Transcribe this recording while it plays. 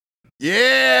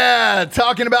Yeah,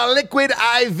 talking about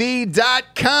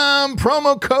liquidiv.com,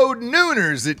 promo code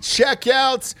Nooners at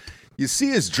checkout. You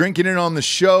see us drinking it on the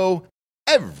show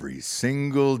every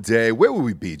single day. Where would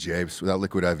we be, James, without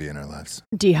Liquid IV in our lives?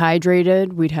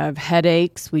 Dehydrated, we'd have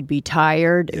headaches, we'd be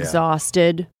tired,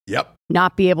 exhausted. Yep.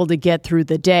 Not be able to get through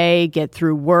the day, get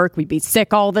through work. We'd be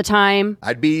sick all the time.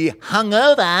 I'd be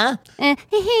hungover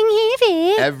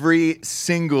every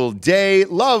single day.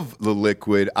 Love the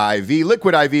Liquid IV.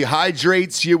 Liquid IV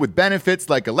hydrates you with benefits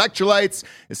like electrolytes,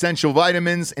 essential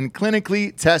vitamins, and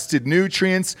clinically tested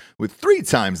nutrients with 3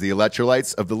 times the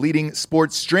electrolytes of the leading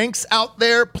sports drinks out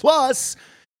there, plus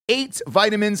 8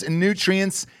 vitamins and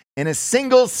nutrients in a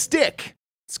single stick.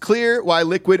 It's clear why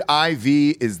Liquid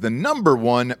IV is the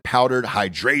 #1 powdered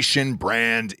hydration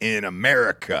brand in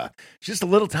America. It's just a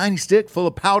little tiny stick full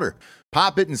of powder.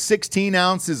 Pop it in 16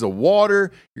 ounces of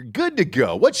water. You're good to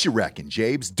go. What you reckon,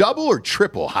 Jabes? Double or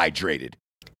triple hydrated?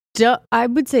 I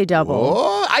would say double.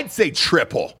 Oh, I'd say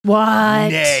triple. What?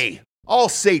 Nay, I'll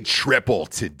say triple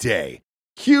today.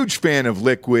 Huge fan of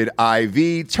Liquid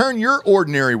IV. Turn your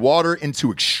ordinary water into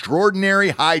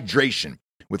extraordinary hydration.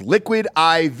 With Liquid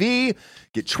IV,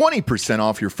 get 20%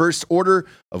 off your first order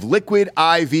of Liquid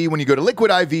IV when you go to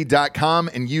liquidiv.com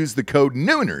and use the code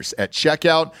Nooners at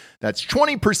checkout. That's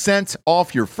 20%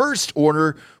 off your first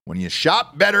order when you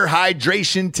shop better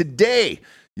hydration today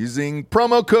using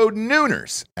promo code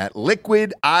Nooners at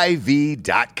liquidiv.com.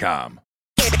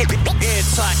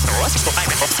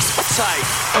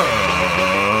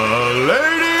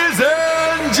 Ladies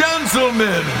and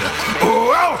gentlemen,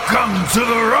 welcome to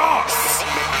the Ross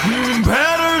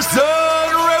Patterson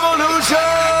Revolution!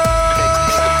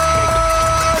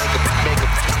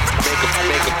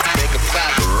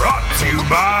 Brought to you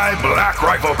by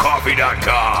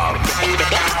BlackRifleCoffee.com.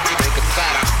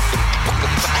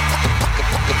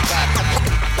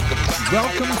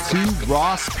 Welcome to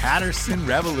Ross Patterson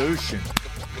Revolution.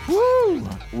 Woo!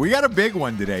 We got a big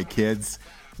one today, kids.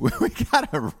 We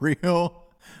got a real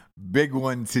big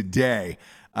one today.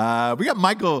 We got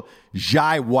Michael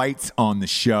Jai White on the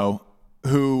show,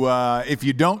 who, if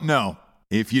you don't know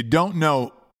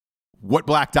what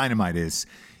Black Dynamite is,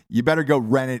 you better go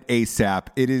rent it ASAP.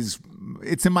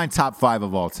 It's in my top 5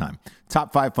 of all time.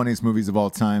 Top 5 funniest movies of all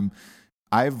time.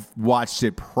 I've watched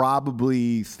it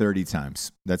probably 30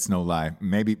 times. That's no lie.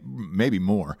 Maybe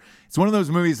more. It's one of those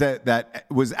movies that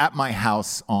was at my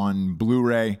house on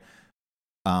Blu-ray.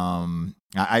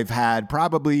 I've had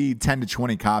probably 10 to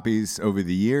 20 copies over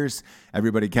the years.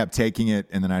 Everybody kept taking it,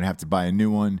 and then I'd have to buy a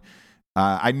new one.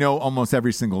 I know almost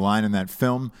every single line in that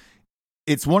film.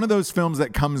 It's one of those films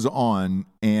that comes on,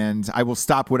 and I will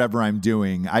stop whatever I'm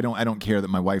doing. I don't care that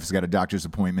my wife's got a doctor's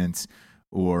appointment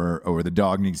or the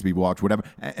dog needs to be walked, whatever,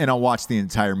 and I'll watch the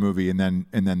entire movie, and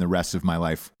then the rest of my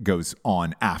life goes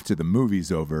on after the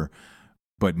movie's over,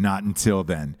 but not until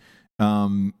then.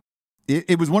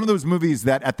 It was one of those movies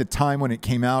that at the time when it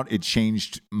came out, it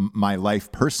changed my life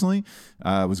personally.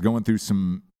 I was going through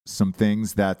some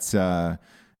things that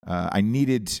I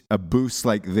needed a boost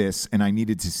like this, and I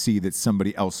needed to see that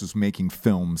somebody else was making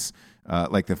films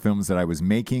like the films that I was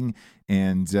making.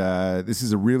 And this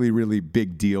is a really, really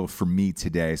big deal for me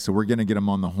today. So we're going to get them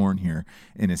on the horn here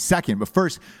in a second. But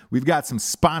first, we've got some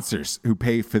sponsors who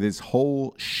pay for this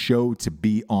whole show to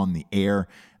be on the air.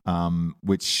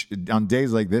 Which on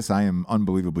days like this, I am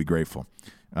unbelievably grateful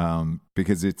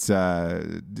because it's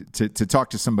to talk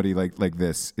to somebody like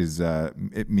this is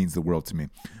it means the world to me.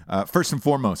 First and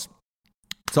foremost,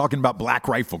 talking about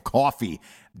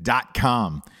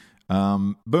BlackRifleCoffee.com.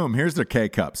 Boom, here's their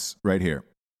K-Cups right here.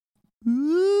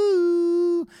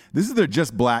 Ooh. This is their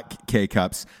Just Black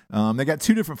K-Cups. They got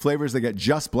 2 different flavors. They got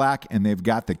Just Black, and they've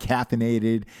got the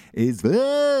caffeinated.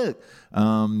 The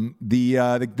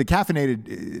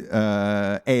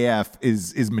caffeinated AF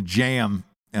is my jam.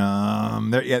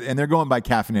 They're going by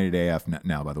caffeinated AF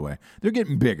now. By the way, they're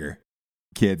getting bigger.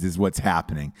 Kids is what's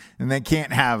happening, and they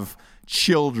can't have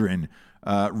children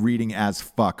reading as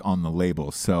fuck on the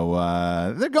label. So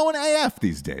they're going AF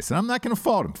these days, and I'm not going to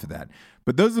fault them for that.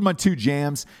 But those are my 2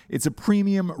 jams. It's a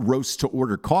premium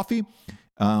roast-to-order coffee.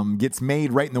 Gets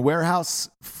made right in the warehouse,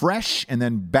 fresh, and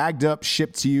then bagged up,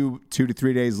 shipped to you 2 to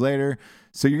 3 days later.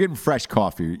 So you're getting fresh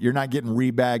coffee. You're not getting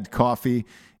rebagged coffee.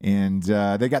 And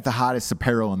they got the hottest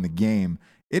apparel in the game.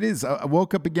 It is. I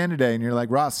woke up again today, and you're like,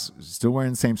 Ross, still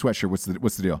wearing the same sweatshirt. What's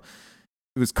the deal?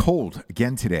 It was cold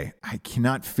again today. I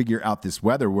cannot figure out this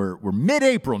weather. We're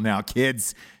mid-April now,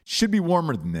 kids. Should be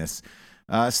warmer than this.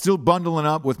 Still bundling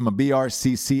up with my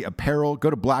BRCC apparel. Go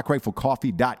to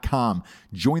blackriflecoffee.com.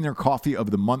 Join their Coffee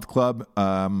of the Month Club.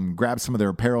 Grab some of their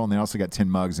apparel, and they also got 10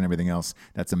 mugs and everything else.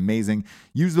 That's amazing.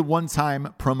 Use the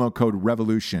one-time promo code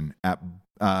REVOLUTION at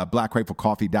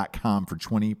blackriflecoffee.com for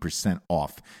 20%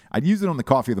 off. I'd use it on the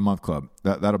Coffee of the Month Club.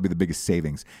 That'll be the biggest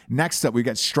savings. Next up, we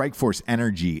got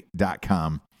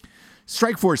StrikeForceEnergy.com.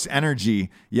 Strikeforce Energy,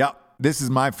 yep. This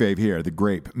is my fave here, the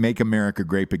grape. Make America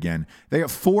Grape Again. They got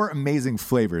 4 amazing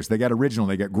flavors. They got original,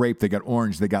 they got grape, they got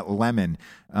orange, they got lemon.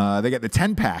 They got the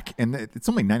 10-pack, and it's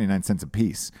only 99 cents a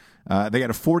piece. They got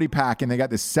a 40-pack, and they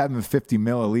got this 750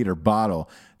 milliliter bottle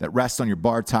that rests on your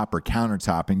bar top or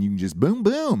countertop, and you can just boom,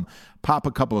 boom, pop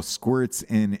a couple of squirts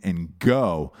in and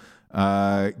go.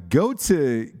 Go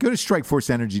to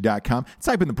strikeforceenergy.com,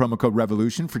 type in the promo code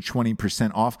REVOLUTION for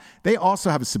 20% off. They also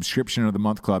have a subscription of the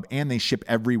month club, and they ship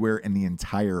everywhere in the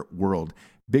entire world.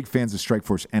 Big fans of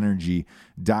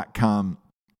strikeforceenergy.com.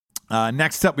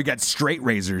 Next up, we got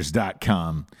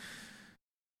straightrazors.com.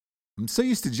 I'm so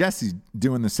used to Jessie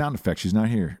doing the sound effects. She's not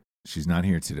here. She's not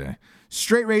here today.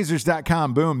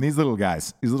 Straightrazors.com. Boom. These little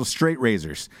guys, these little straight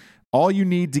razors. All you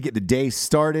need to get the day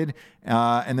started,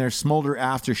 and their Smolder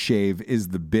Aftershave is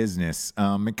the business.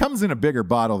 It comes in a bigger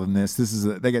bottle than this.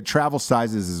 They get travel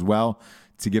sizes as well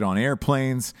to get on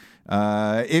airplanes.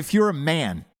 If you're a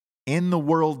man in the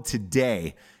world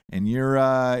today and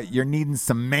you're needing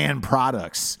some man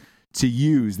products to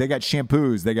use, they got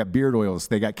shampoos, they got beard oils,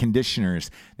 they got conditioners,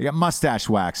 they got mustache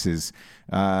waxes.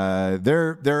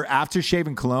 Their aftershave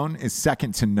and cologne is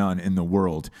second to none in the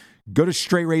world. Go to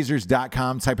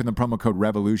straightrazors.com, type in the promo code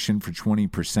REVOLUTION for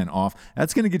 20% off.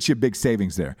 That's going to get you a big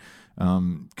savings there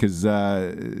because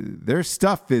their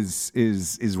stuff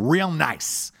is real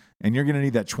nice, and you're going to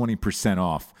need that 20%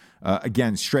 off.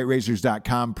 Again,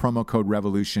 straightrazors.com, promo code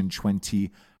REVOLUTION,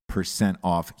 20%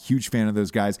 off. Huge fan of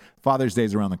those guys. Father's Day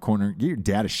is around the corner. Get your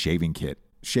dad a shaving kit.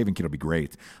 Shaving kit will be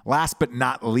great. Last but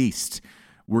not least,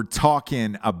 we're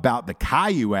talking about the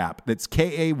Kayu app. That's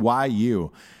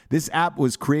Kayu. This app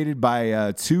was created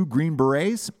by 2 Green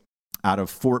Berets out of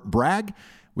Fort Bragg.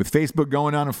 With Facebook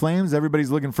going on in flames, everybody's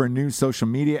looking for a new social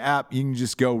media app. You can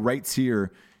just go right to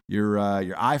your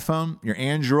iPhone, your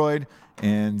Android,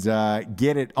 and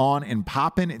get it on and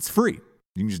popping. It's free.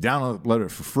 You can just download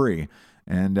it for free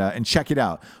and check it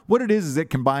out. What it is it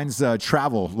combines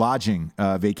travel, lodging,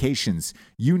 vacations,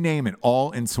 you name it,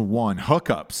 all into one.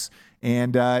 Hookups.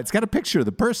 And it's got a picture of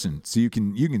the person, so you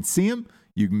can see them.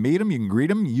 You can meet them, you can greet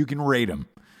them, you can rate them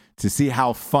to see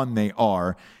how fun they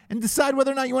are and decide whether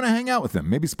or not you want to hang out with them.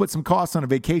 Maybe split some costs on a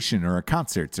vacation or a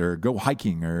concert or go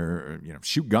hiking or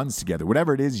shoot guns together.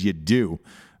 Whatever it is you do,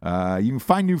 you can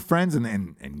find new friends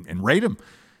and rate them.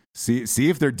 See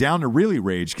if they're down to really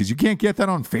rage, because you can't get that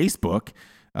on Facebook.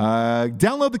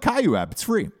 Download the Kayu app. It's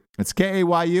free. It's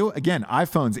Kayu. Again,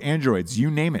 iPhones, Androids,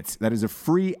 you name it. That is a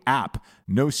free app.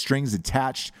 No strings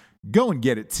attached. Go and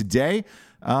get it today.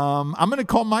 I'm going to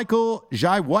call Michael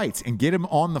Jai White and get him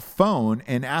on the phone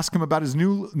and ask him about his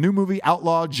new movie,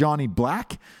 Outlaw Johnny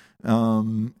Black,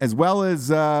 as well as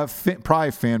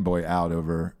probably fanboy out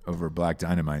over Black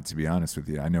Dynamite, to be honest with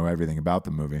you. I know everything about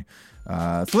the movie.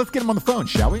 So let's get him on the phone,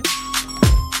 shall we?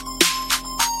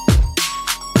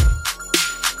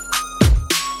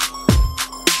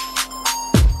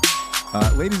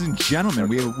 Ladies and gentlemen,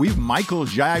 we have Michael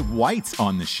Jai White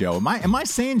on the show. Am I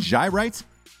saying Jai right?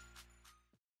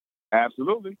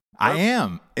 Absolutely. I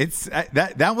am. It's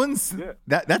that one's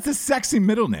that's a sexy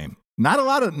middle name. Not a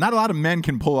lot of men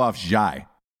can pull off Jai.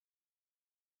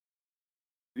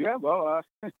 Yeah, well,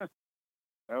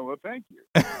 well, thank you.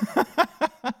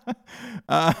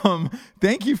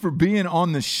 Thank you for being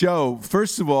on the show.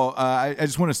 First of all, I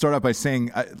just want to start out by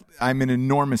saying I'm an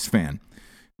enormous fan.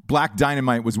 Black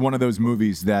Dynamite was one of those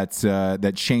movies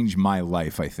that changed my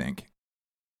life, I think.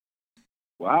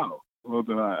 Wow. Well,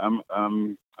 then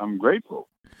I'm grateful.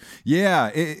 Yeah,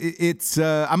 it's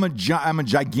I'm a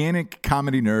gigantic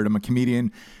comedy nerd. I'm a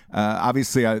comedian.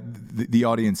 Obviously, the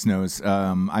audience knows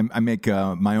I make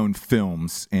my own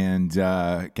films, and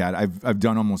God, I've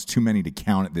done almost too many to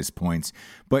count at this point.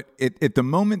 But at the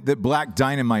moment that Black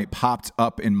Dynamite popped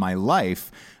up in my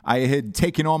life, I had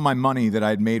taken all my money that I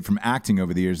had made from acting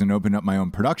over the years and opened up my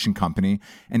own production company,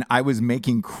 and I was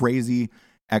making crazy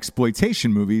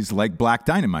exploitation movies like Black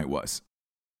Dynamite was.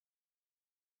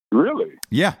 Really?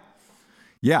 Yeah.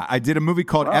 I did a movie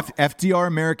called FDR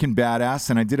American Badass,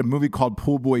 and I did a movie called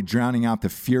Pool Boy Drowning Out the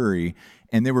Fury,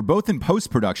 and they were both in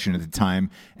post-production at the time,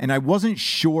 and I wasn't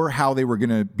sure how they were going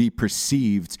to be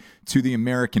perceived to the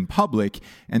American public.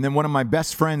 And then one of my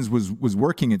best friends was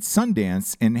working at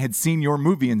Sundance and had seen your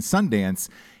movie in Sundance,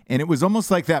 And it was almost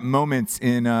like that moment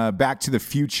in Back to the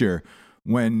Future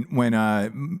when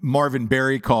Marvin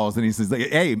Berry calls and he says, like,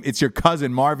 "Hey, it's your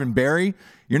cousin Marvin Berry.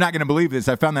 You're not going to believe this.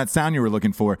 I found that sound you were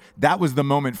looking for." That was the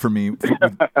moment for me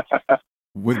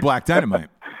with Black Dynamite.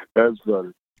 That's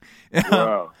funny.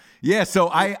 Wow. Yeah, so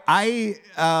I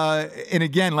and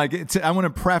again, like I want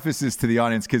to preface this to the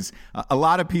audience because a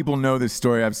lot of people know this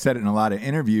story. I've said it in a lot of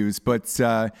interviews, but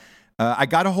I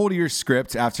got a hold of your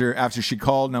script after she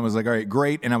called, and I was like, all right,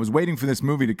 great. And I was waiting for this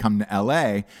movie to come to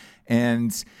L.A.,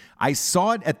 and I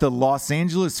saw it at the Los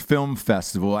Angeles Film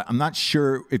Festival. I'm not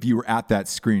sure if you were at that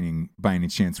screening by any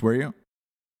chance, were you?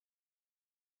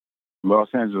 Los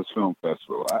Angeles Film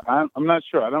Festival. I'm not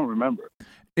sure. I don't remember.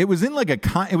 It was in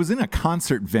it was in a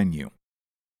concert venue,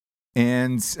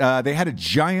 and they had a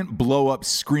giant blow up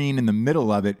screen in the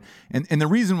middle of it. And the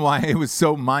reason why it was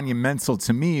so monumental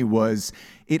to me was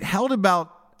it held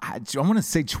about, I want to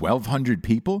say 1,200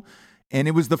 people. And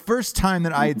it was the first time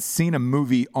that I had seen a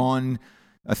movie on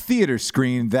a theater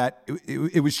screen that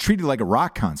it was treated like a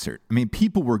rock concert. I mean,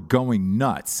 people were going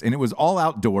nuts, and it was all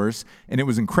outdoors, and it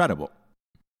was incredible.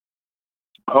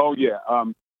 Oh, yeah.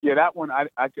 Yeah, that one I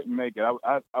couldn't make it.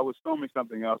 I was filming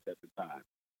something else at the time.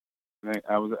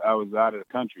 I was out of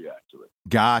the country actually.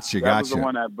 Gotcha. That was the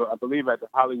one I believe at the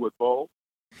Hollywood Bowl.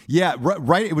 Yeah,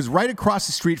 right. It was right across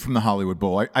the street from the Hollywood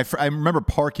Bowl. I remember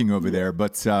parking over there,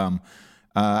 but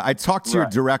I talked to your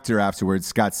director afterwards,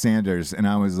 Scott Sanders, and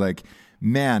I was like,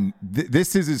 "Man,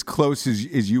 this is as close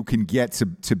as you can get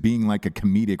to being like a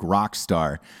comedic rock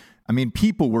star." I mean,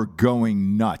 people were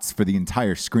going nuts for the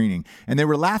entire screening, and they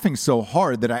were laughing so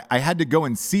hard that I had to go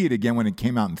and see it again when it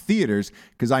came out in theaters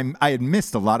because I had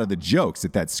missed a lot of the jokes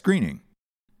at that screening.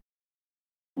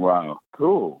 Wow,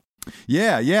 cool.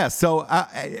 Yeah. So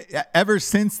ever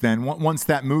since then, once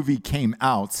that movie came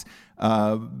out,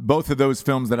 both of those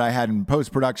films that I had in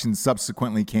post-production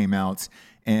subsequently came out,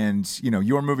 and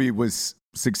your movie was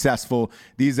successful.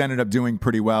 These ended up doing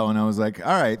pretty well, and I was like,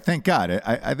 all right, thank God.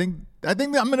 I think I'm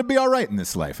going to be all right in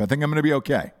this life. I think I'm going to be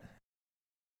okay.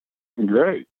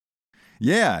 Great.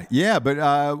 Yeah.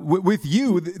 But with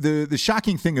you, the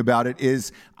shocking thing about it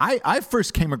is I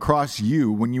first came across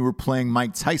you when you were playing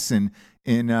Mike Tyson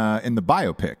in the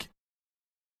biopic.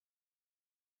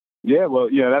 Yeah, well,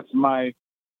 that's my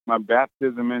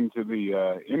baptism into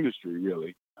the industry,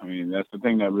 really. I mean, that's the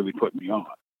thing that really put me on.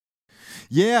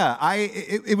 Yeah,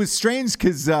 it was strange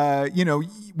because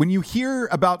when you hear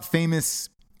about famous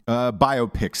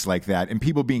biopics like that and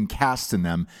people being cast in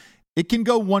them, it can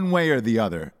go one way or the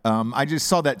other. I just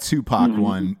saw that Tupac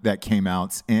one that came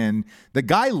out, and the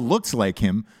guy looked like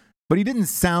him, but he didn't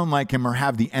sound like him or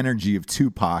have the energy of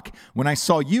Tupac. When I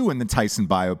saw you in the Tyson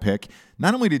biopic,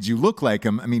 not only did you look like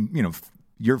him, I mean,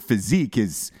 your physique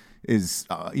is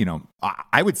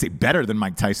I would say better than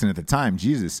Mike Tyson at the time.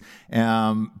 Jesus.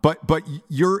 But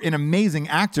you're an amazing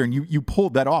actor, and you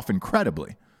pulled that off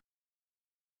incredibly.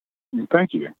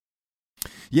 Thank you.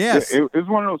 Yes. It's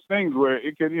one of those things where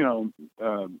it could,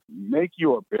 make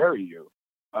you or bury you.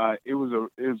 It was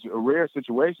a rare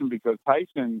situation because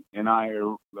Tyson and I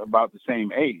are about the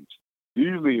same age.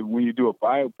 Usually when you do a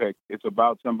biopic, it's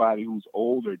about somebody who's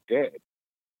old or dead.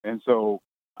 And so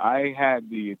I had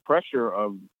the pressure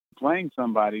of playing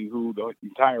somebody who the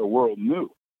entire world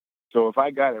knew. So if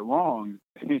I got it wrong,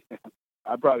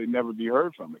 I'd probably never be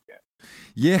heard from again.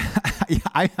 Yeah,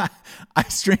 I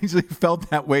strangely felt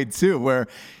that way too, where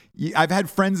I've had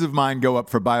friends of mine go up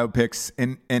for biopics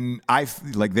and I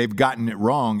like they've gotten it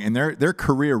wrong and their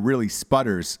career really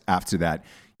sputters after that.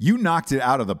 You knocked it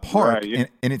out of the park, right, yeah.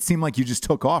 and it seemed like you just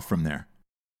took off from there.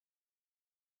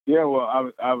 Yeah,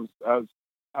 well,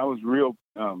 I was real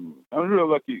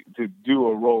lucky to do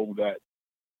a role that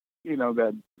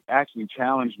that actually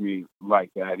challenged me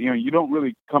like that. You don't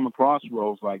really come across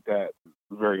roles like that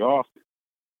very often.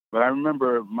 But I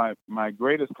remember my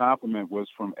greatest compliment was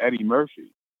from Eddie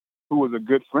Murphy, who was a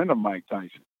good friend of Mike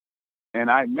Tyson. And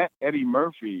I met Eddie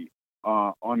Murphy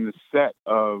on the set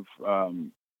of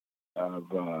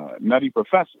Nutty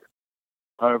Professor.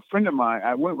 A friend of mine,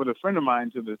 I went with a friend of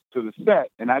mine to the set,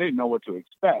 and I didn't know what to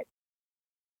expect.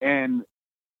 And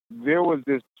there was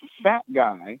this fat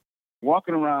guy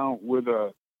walking around with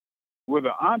an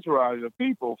entourage of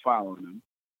people following him,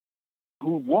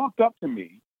 who walked up to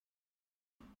me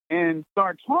and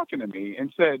started talking to me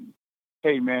and said,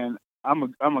 "Hey man, I'm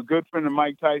a good friend of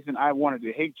Mike Tyson. I wanted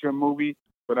to hate your movie,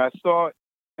 but I saw it."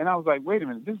 And I was like, wait a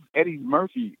minute, this is Eddie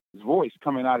Murphy's voice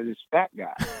coming out of this fat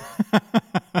guy.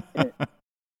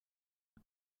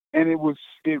 and it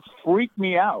freaked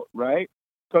me out, right?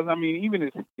 Because, I mean,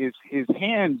 even his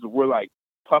hands were like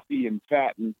puffy and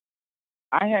fat. And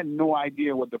I had no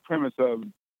idea what the premise of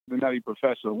The Nutty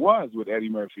Professor was with Eddie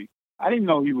Murphy, I didn't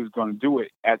know he was going to do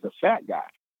it as a fat guy,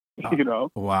 you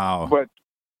know? Wow.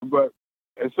 But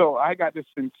so I got this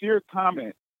sincere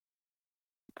comment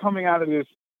coming out of this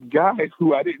guy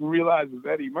who I didn't realize was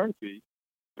Eddie Murphy,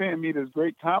 paying me this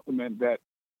great compliment that,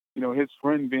 you know, his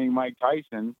friend being Mike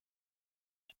Tyson,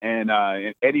 and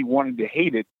Eddie wanted to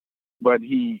hate it, but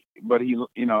he,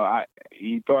 you know,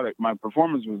 he thought my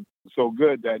performance was so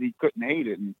good that he couldn't hate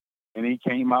it, and he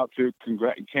came up to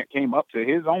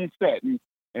his own set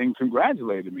and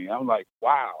congratulated me. I'm like,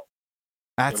 wow.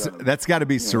 That's got to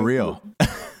be surreal.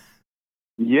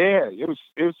 Yeah, it was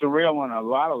surreal on a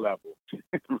lot of levels,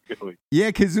 really. Yeah,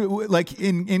 because like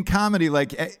in comedy,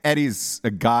 like Eddie's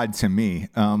a god to me.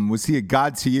 Was he a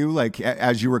god to you? Like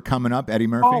as you were coming up, Eddie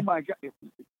Murphy? Oh my God!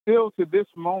 Still to this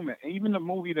moment, even the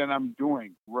movie that I'm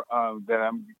doing, that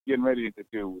I'm getting ready to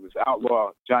do, this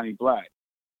Outlaw Johnny Black.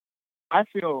 I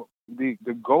feel the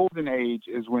golden age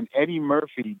is when Eddie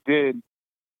Murphy did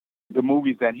the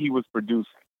movies that he was producing.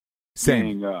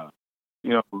 Same. Being,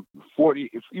 you know,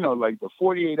 40, you know, like the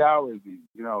 48 Hours,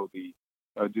 you know, the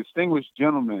Distinguished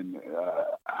Gentleman,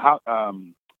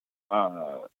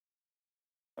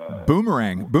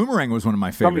 Boomerang. Boomerang was one of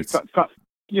my favorites.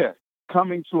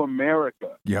 Coming to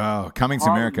America. Yeah, Coming to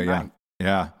America. Yeah,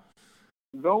 yeah.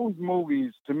 Those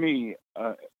movies, to me,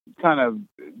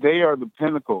 they are the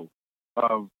pinnacle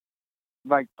of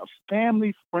like a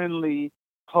family-friendly,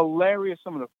 hilarious,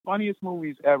 some of the funniest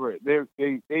movies ever.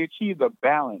 They achieve the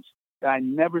balance that I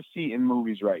never see in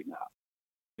movies right now.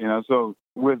 You know, so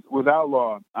with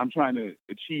Outlaw, I'm trying to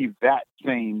achieve that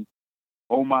same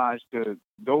homage to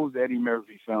those Eddie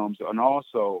Murphy films, and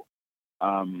also,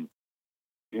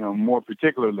 you know, more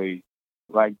particularly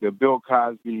like the Bill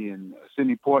Cosby and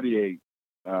Sidney Poitier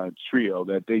trio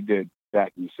that they did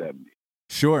back in the 70s.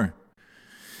 Sure.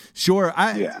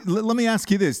 Let me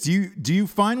ask you this: Do you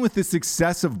find with the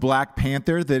success of Black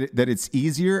Panther that it's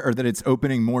easier, or that it's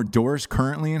opening more doors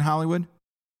currently in Hollywood?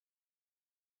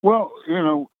 Well, you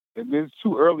know, it's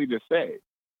too early to say.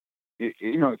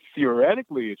 You know,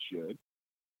 theoretically it should,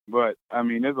 but I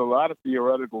mean, there's a lot of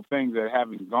theoretical things that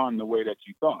haven't gone the way that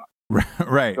you thought.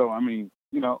 Right. So I mean,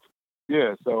 you know,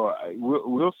 yeah. So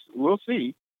we'll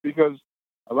see, because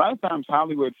a lot of times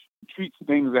Hollywood treats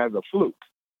things as a fluke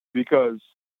because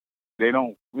they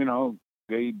don't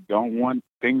want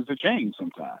things to change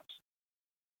sometimes.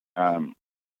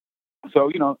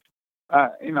 So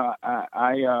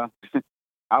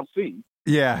I'll see.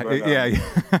 Yeah,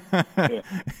 yeah.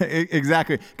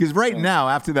 Exactly. Because now,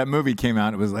 after that movie came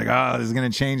out, it was like, oh, this is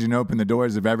going to change and open the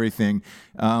doors of everything.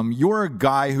 You're a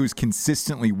guy who's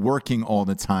consistently working all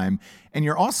the time, and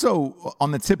you're also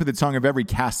on the tip of the tongue of every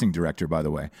casting director, by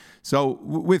the way. So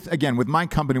with my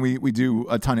company, we do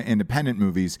a ton of independent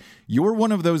movies. You're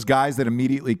one of those guys that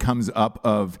immediately comes up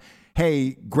of,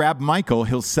 hey, grab Michael,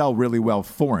 he'll sell really well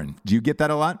foreign. Do you get that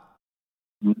a lot?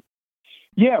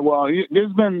 Yeah, well,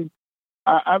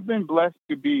 I've been blessed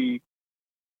to be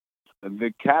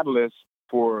the catalyst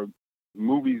for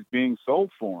movies being so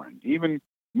foreign, even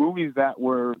movies that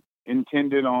were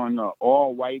intended on an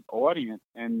all-white audience,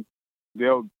 and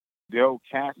they'll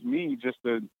cast me just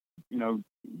to, you know,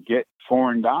 get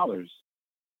foreign dollars,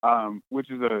 which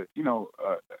is a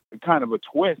kind of a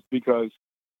twist, because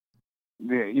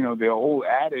the old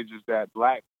adage is that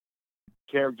black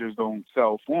characters don't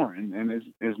sell foreign, and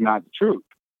is not the truth,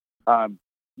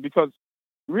 because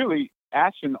really,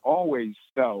 action always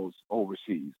sells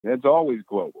overseas. It's always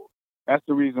global. That's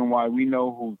the reason why we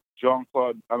know who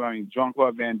Jean-Claude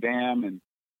Van Damme and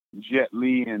Jet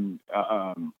Li and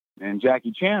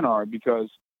Jackie Chan are, because,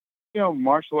 you know,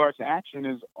 martial arts action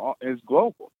is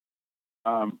global.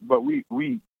 But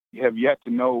we have yet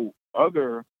to know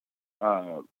other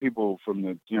people from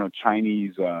the, you know,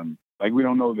 Chinese. Like, we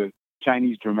don't know the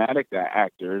Chinese dramatic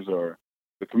actors or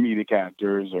the comedic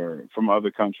actors or from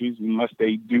other countries unless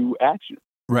they do action.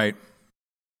 Right.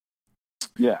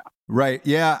 Yeah. Right.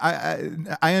 Yeah.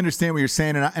 I understand what you're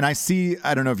saying. And I see,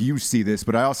 I don't know if you see this,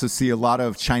 but I also see a lot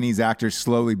of Chinese actors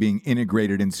slowly being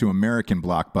integrated into American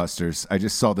blockbusters. I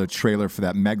just saw the trailer for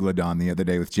that Megalodon the other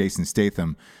day with Jason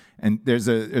Statham, and there's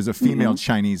a female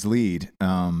Chinese lead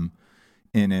in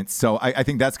it. So I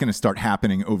think that's going to start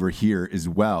happening over here as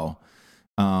well.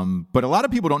 But a lot of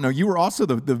people don't know you were also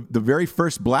the very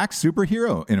first black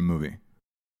superhero in a movie.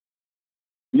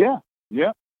 Yeah,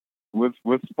 with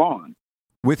Spawn.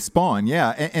 With Spawn,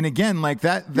 yeah, and again, like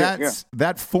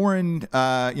that foreign,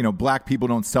 black people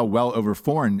don't sell well over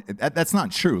foreign. That's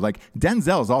not true. Like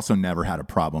Denzel's also never had a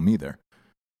problem either.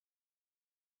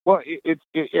 Well, it's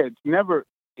never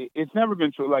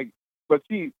been true. Like, but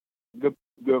see,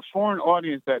 the foreign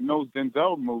audience that knows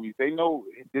Denzel movies, they know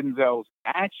Denzel's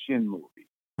action movies.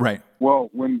 Right. Well,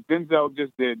 when Denzel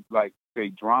just did like say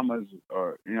dramas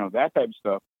or that type of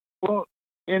stuff, well,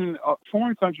 in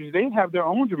foreign countries they have their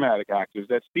own dramatic actors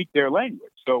that speak their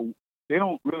language, so they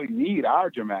don't really need our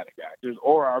dramatic actors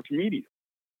or our comedians.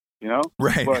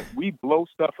 Right. But we blow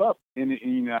stuff up in the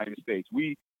United States.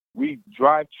 We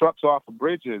drive trucks off of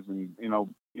bridges, and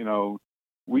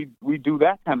we do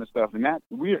that kind of stuff, and that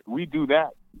we do that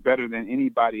better than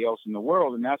anybody else in the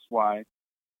world, and that's why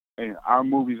our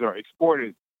movies are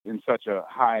exported in such a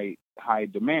high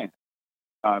demand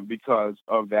because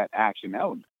of that action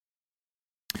element.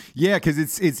 Yeah, because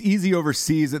it's easy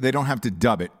overseas that they don't have to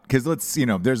dub it. Because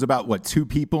there's about 2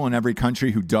 people in every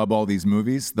country who dub all these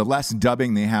movies. The less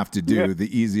dubbing they have to do,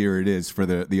 the easier it is for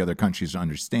the other countries to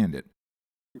understand it.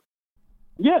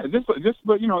 Yeah, just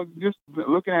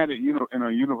looking at it, in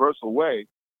a universal way.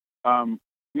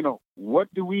 What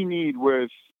do we need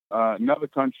with another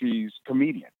country's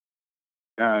comedian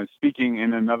speaking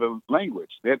in another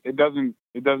language? It doesn't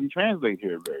translate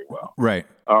here very well, right?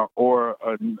 Or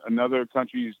another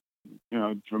country's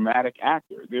dramatic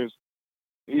actor. There's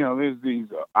these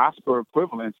Oscar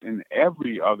equivalents in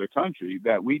every other country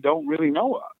that we don't really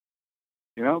know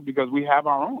of, because we have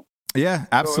our own. Yeah,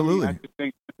 absolutely. So, I just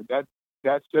think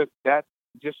that's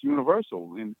just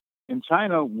universal. In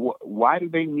China, why do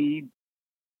they need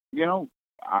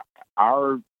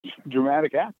our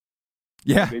dramatic actors?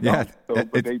 Yeah, they don't. So,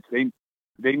 but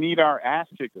they need our ass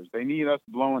kickers. They need us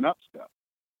blowing up stuff.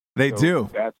 They do.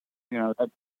 That's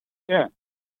yeah.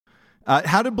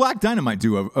 How did Black Dynamite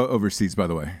do overseas, by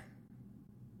the way?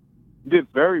 Did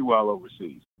very well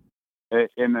overseas.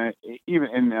 Even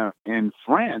in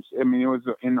France, I mean, it was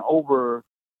in over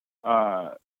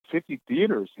 50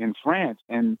 theaters in France,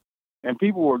 and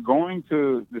people were going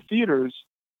to the theaters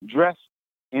dressed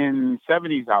in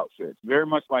 70s outfits, very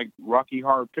much like Rocky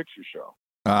Horror Picture Show.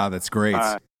 That's great.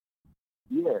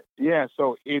 Yeah.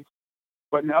 So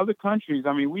but in other countries,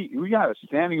 I mean, we got a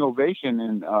standing ovation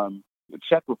in the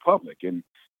Czech Republic, and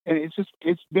it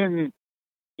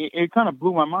kind of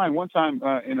blew my mind. One time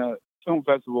in a film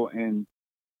festival in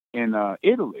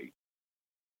Italy,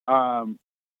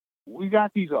 we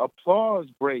got these applause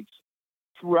breaks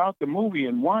throughout the movie,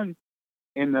 and one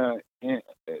that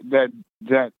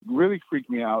really freaked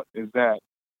me out is that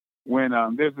when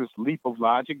there's this leap of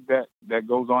logic that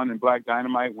goes on in Black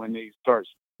Dynamite when they start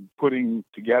putting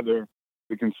together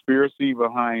the conspiracy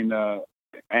behind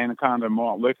Anaconda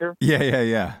Malt Liquor.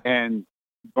 Yeah. And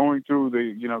going through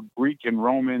the Greek and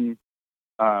Roman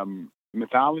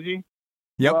mythology.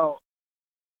 Yep. Well,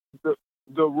 the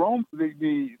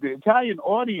Italian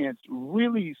audience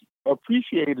really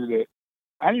appreciated it.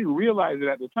 I didn't realize it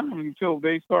at the time until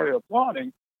they started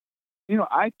applauding.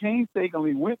 I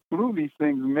painstakingly went through these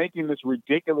things, making this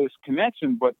ridiculous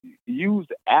connection, but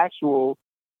used actual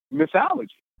mythology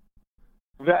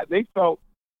that they felt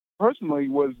personally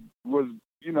was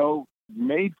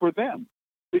made for them,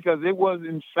 because it was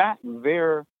in fact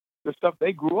the stuff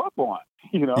they grew up on,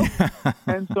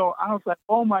 And so I was like,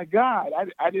 oh my God,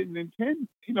 I didn't intend,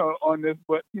 on this,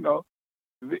 but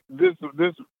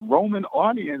this Roman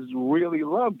audience really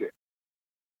loved it.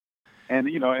 And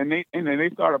and then they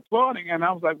started applauding, and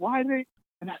I was like, why they?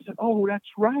 And I said, oh, that's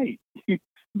right,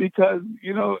 because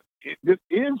this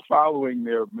is following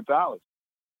their mythology.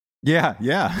 Yeah.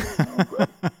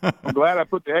 I'm glad I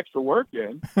put the extra work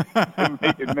in to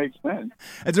make it make sense.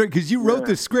 That's right, because you wrote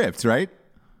the script, right?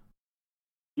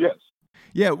 Yes.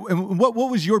 Yeah. And what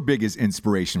was your biggest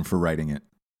inspiration for writing it?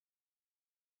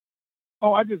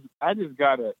 Oh, I just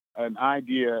got an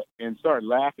idea and started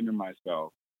laughing to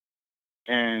myself.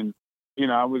 And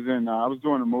I was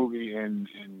doing a movie in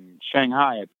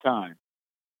Shanghai at the time,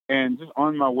 and just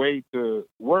on my way to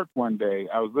work one day,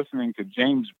 I was listening to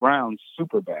James Brown's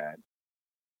Superbad,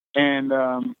 and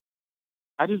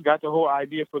I just got the whole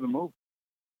idea for the movie,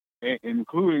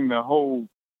 including the whole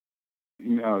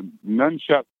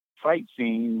nunchuck fight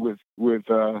scene with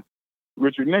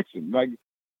Richard Nixon.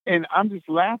 And I'm just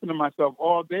laughing to myself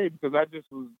all day because I just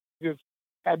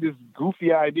had this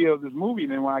goofy idea of this movie.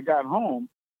 And then when I got home,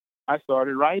 I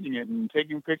started writing it and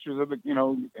taking pictures of it,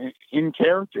 in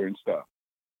character and stuff.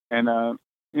 And, and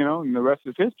the rest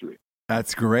is history.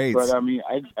 That's great. But I mean,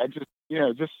 I just,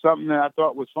 just something that I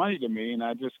thought was funny to me. And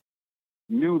I just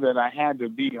knew that I had to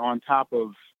be on top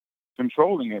of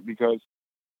controlling it because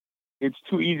it's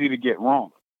too easy to get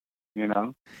wrong.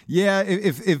 Yeah,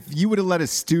 if you would have let a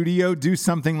studio do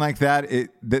something like that,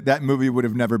 that movie would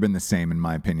have never been the same, in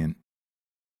my opinion.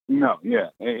 No, yeah,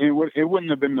 it wouldn't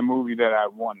have been the movie that I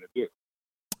wanted to do.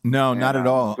 No, not at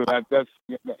all. So that's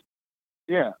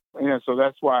yeah, yeah. So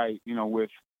that's why, with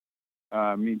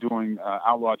me doing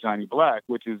Outlaw Johnny Black,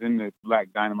 which is in the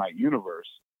Black Dynamite universe,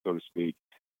 so to speak.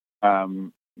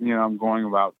 I'm going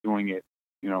about doing it,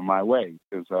 my way,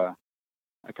 because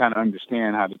I kind of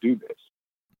understand how to do this.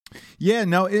 Yeah,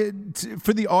 no.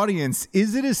 For the audience,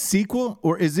 is it a sequel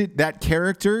or is it that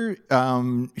character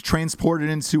transported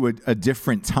into a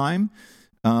different time?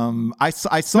 I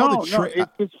saw the trailer.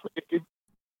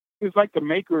 It's like the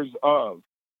makers of.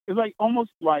 It's like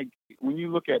almost like when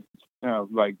you look at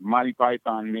like Monty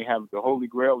Python, and they have the Holy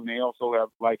Grail, and they also have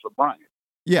Life of Brian.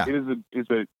 Yeah, It's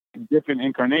a different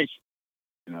incarnation,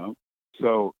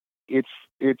 So it's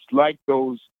like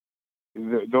those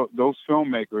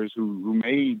filmmakers who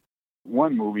made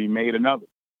one movie made another.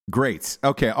 Great.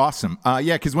 Okay. Awesome.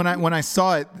 Yeah, because when I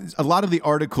saw it, a lot of the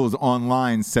articles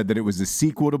online said that it was a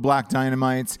sequel to Black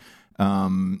Dynamite.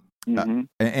 And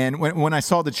when I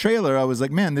saw the trailer, I was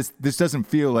like, man, this doesn't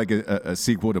feel like a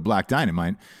sequel to Black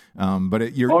Dynamite.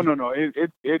 But you're. Oh no, it's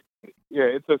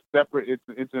a separate.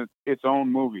 It's its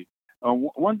own movie.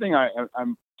 One thing I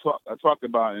talked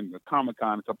about in the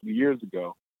Comic-Con a couple of years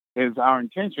ago is our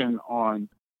intention on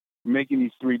making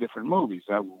these three different movies.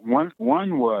 One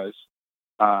was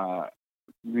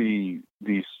the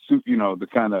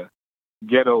kind of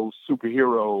ghetto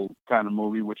superhero kind of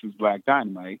movie, which was Black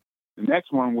Dynamite. The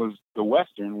next one was the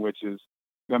Western, which is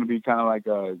going to be kind of like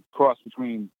a cross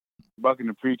between Buck and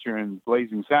the Preacher and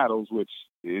Blazing Saddles, which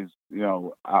is,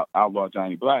 Outlaw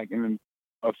Johnny Black. And then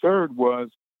a third was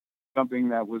something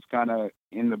that was kind of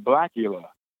in the Blackula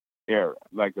era,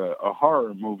 like a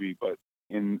horror movie, but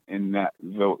in that,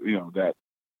 that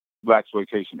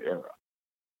blaxploitation era.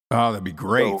 Oh, that'd be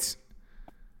great. So,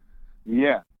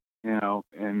 yeah,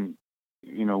 and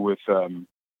with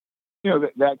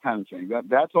that kind of thing.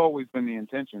 That's always been the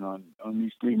intention on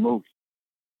these three movies.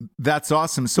 That's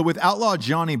awesome. So with Outlaw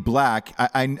Johnny Black,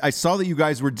 I saw that you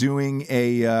guys were doing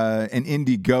an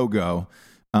Indiegogo.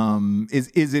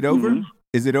 Is it over? Mm-hmm.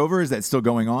 Is it over? Is that still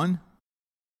going on?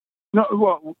 No.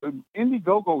 Well,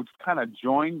 Indiegogo kind of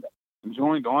joined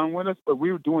on with us, but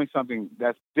we were doing something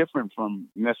that's different from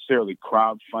necessarily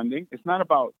crowdfunding. It's not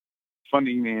about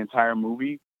funding the entire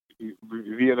movie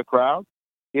via the crowd.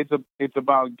 It's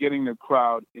about getting the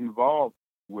crowd involved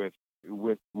with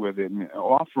it and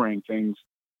offering things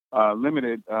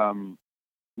limited.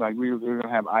 Like we're going to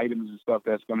have items and stuff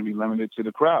that's going to be limited to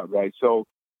the crowd, right? So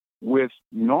with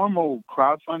normal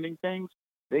crowdfunding things,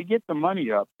 they get the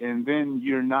money up, and then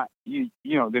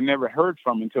they're never heard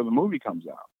from until the movie comes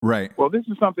out. Right. Well, this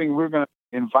is something we're going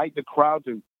to invite the crowd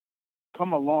to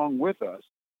come along with us.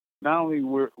 Not only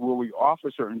will we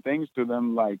offer certain things to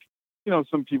them, like,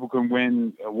 some people can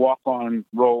win walk-on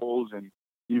roles, and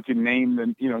you can name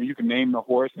the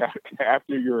horse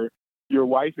after your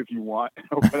wife if you want,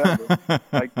 or whatever.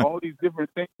 Like all these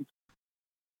different things,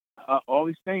 all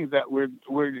these things that we're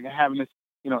having this,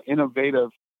 innovative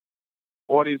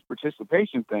audience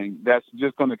participation thing that's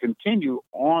just going to continue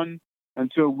on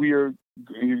until we're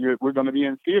going to be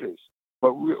in theaters.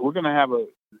 But we're going to have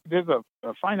there's a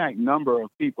finite number of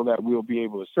people that we'll be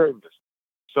able to service.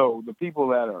 So the people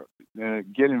that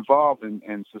get involved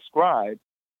and subscribe,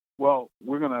 well,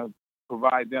 we're going to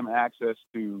provide them access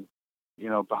to,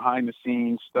 behind the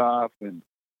scenes stuff. And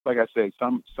like I said,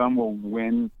 some will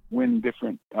win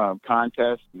different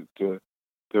contests to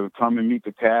come and meet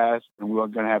the cast, and we're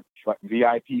going to have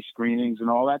VIP screenings and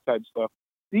all that type of stuff.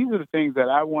 These are the things that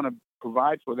I want to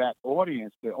provide for that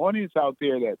audience, the audience out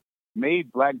there that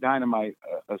made Black Dynamite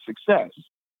a success,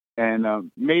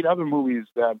 and made other movies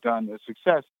that have done a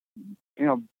success,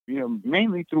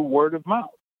 mainly through word of mouth.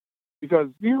 Because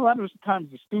a lot of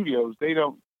times the studios, they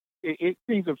don't.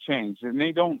 Things have changed, and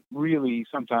they don't really.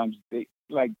 Sometimes they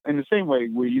like in the same way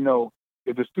where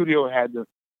if the studio had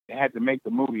to make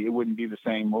the movie, it wouldn't be the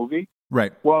same movie.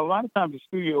 Right. Well, a lot of times the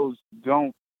studios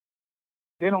don't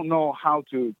know how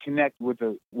to connect with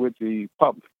the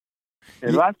public.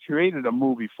 If I've created a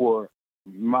movie for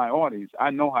my audience,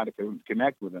 I know how to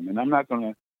connect with them, and I'm not going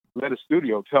to let a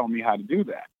studio tell me how to do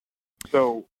that.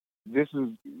 So this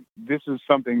is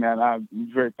something that I'm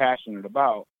very passionate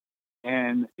about,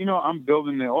 and I'm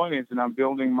building the audience, and I'm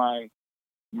building my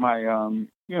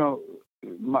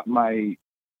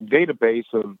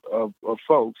database of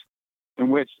folks in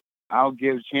which I'll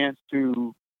give a chance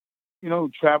to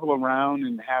travel around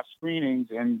and have screenings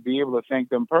and be able to thank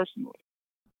them personally.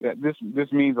 That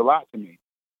this means a lot to me,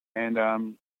 and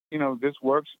this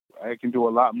works. I can do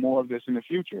a lot more of this in the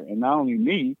future, and not only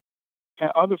me,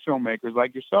 and other filmmakers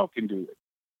like yourself can do it,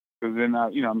 because then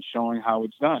I'm showing how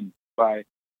it's done by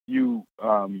you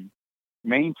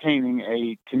maintaining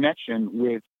a connection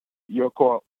with your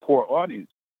core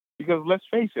audience. Because let's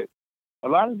face it, a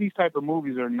lot of these type of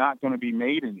movies are not going to be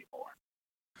made anymore.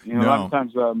 You know, No. a lot of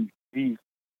times these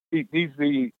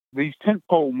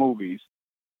tentpole movies,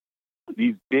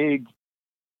 these big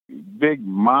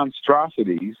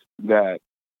monstrosities that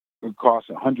would cost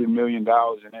 $100 million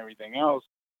and everything else.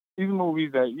 These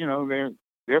movies that, you know,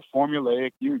 they're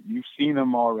formulaic. You've seen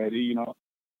them already. You know,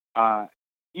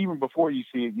 even before you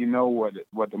see it, you know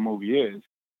what the movie is.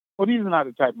 Well, these are not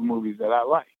the type of movies that I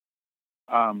like.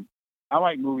 I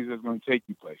like movies that's going to take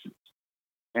you places,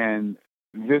 and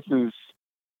this is,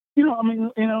 you know, I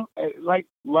mean, you know, like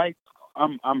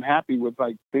I'm happy with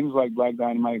like things like Black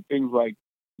Dynamite, things like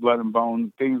Blood and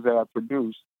Bone, things that I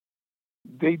produce.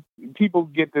 People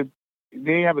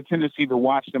they have a tendency to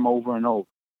watch them over and over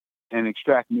and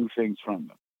extract new things from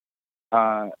them.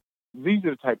 These are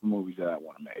the type of movies that I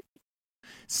want to make.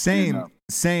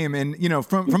 Same. And, you know,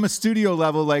 from a studio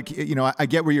level, like, you know, I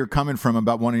get where you're coming from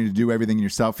about wanting to do everything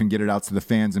yourself and get it out to the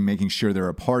fans and making sure they're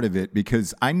a part of it.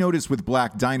 Because I noticed with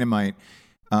Black Dynamite,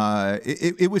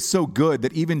 it was so good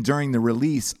that even during the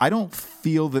release, I don't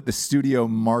feel that the studio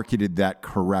marketed that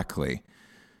correctly.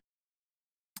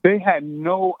 They had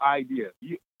no idea.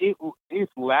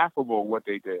 It's laughable what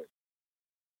they did.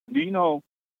 Do you know,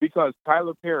 because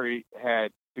Tyler Perry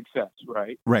had success,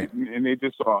 right? Right. And they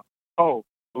just saw, oh,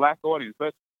 black audience,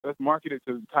 let's market it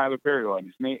to the Tyler Perry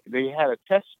audience. And they had a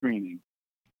test screening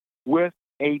with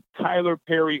a Tyler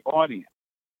Perry audience.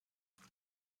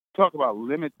 Talk about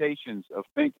limitations of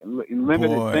thinking,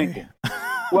 limited thinking.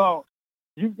 Well,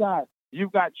 you've got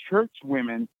church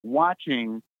women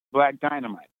watching Black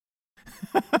Dynamite.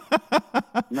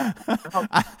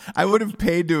 I would have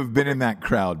paid to have been in that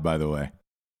crowd, by the way.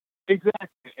 Exactly.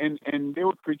 And there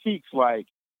were critiques like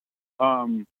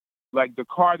the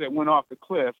car that went off the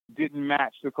cliff didn't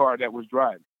match the car that was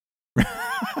driving.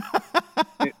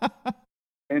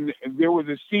 And there was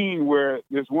a scene where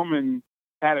this woman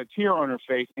had a tear on her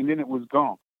face and then it was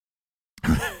gone.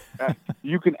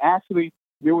 You can actually,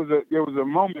 there was a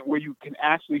moment where you can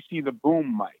actually see the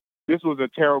boom mic. This was a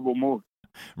terrible movie.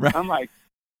 Right. I'm like,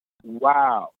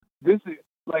 wow, this is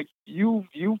like you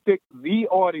picked the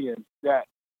audience that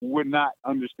would not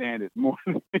understand it more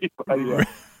than anybody else.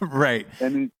 Right.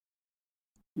 And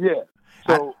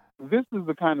so this is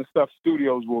the kind of stuff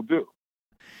studios will do,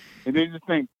 and they just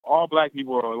think all black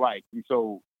people are alike. And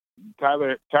so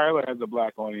Tyler has a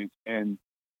black audience, and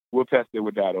we'll test it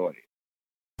with that audience.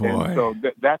 Boy. And so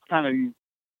that's kind of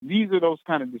these are those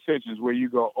kind of decisions where you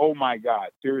go, oh my God,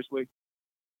 seriously.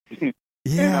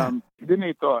 Yeah. And then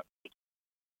they thought,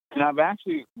 and I've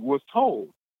actually was told,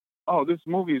 oh, this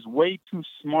movie is way too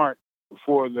smart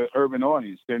for the urban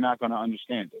audience. They're not going to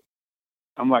understand it.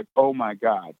 I'm like, oh my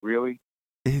God, really?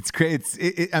 It's great.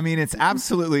 I mean, it's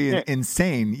absolutely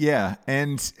insane. Yeah.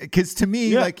 And because to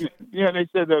me, they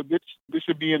said this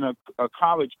should be in a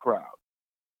college crowd.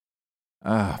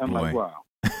 I'm like, wow.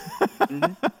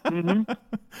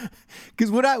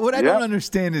 Because what I don't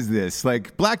understand is this: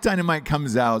 like, Black Dynamite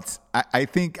comes out. I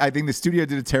think the studio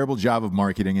did a terrible job of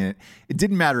marketing it. It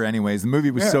didn't matter anyways. The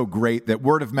movie was so great that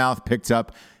word of mouth picked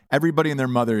up. Everybody and their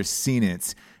mother has seen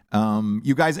it.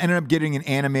 You guys ended up getting an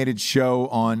animated show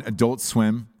on Adult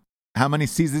Swim. How many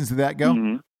seasons did that go?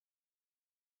 Mm-hmm.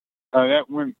 That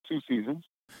went 2 seasons.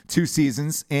 2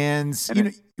 seasons, and you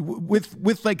know,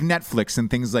 with like Netflix and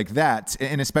things like that,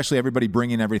 and especially everybody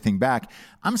bringing everything back,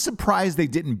 I'm surprised they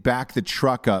didn't back the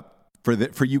truck up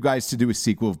for you guys to do a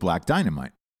sequel of Black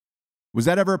Dynamite. Was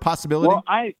that ever a possibility?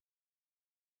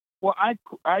 Well,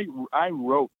 I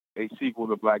wrote a sequel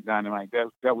to Black Dynamite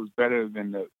that was better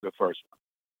than the first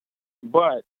one,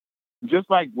 but just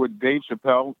like what Dave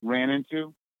Chappelle ran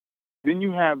into, then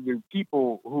you have the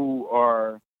people who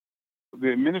are the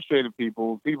administrative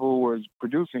people who were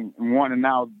producing and want to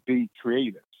now be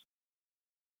creators.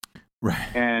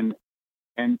 Right. And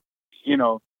you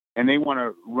know, and they want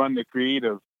to run the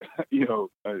creative, you know,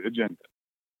 agenda,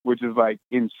 which is like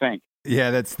insane.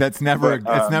 Yeah, that's never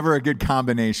a good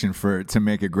combination to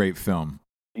make a great film.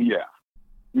 Yeah.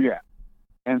 Yeah.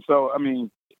 And so, I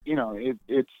mean, you know,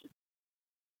 it's,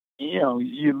 you know,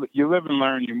 you live and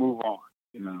learn, you move on,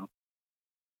 you know.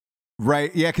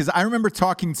 Right, yeah, because I remember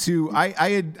talking to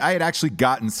I had actually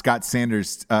gotten Scott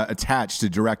Sanders attached to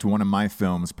direct one of my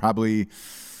films, probably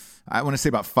I want to say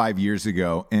about 5 years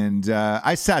ago, and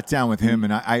I sat down with him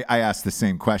and I asked the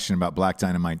same question about Black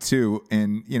Dynamite too,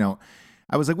 and you know,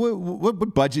 I was like,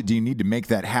 what budget do you need to make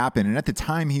that happen? And at the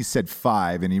time, he said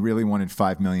 5, and he really wanted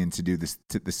 $5 million to do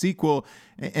the sequel,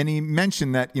 and he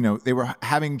mentioned that, you know, they were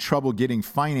having trouble getting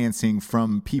financing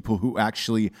from people who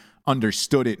actually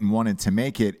understood it and wanted to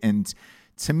make it. And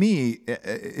to me,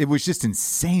 it was just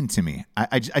insane to me.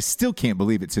 I still can't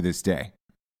believe it to this day.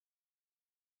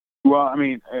 Well, I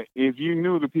mean, if you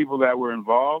knew the people that were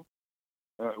involved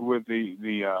with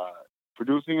the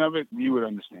producing of it, you would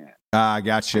understand.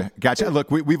 Gotcha. Look,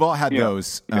 we've all had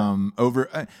those. Over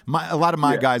a lot of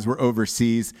my guys were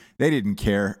overseas. They didn't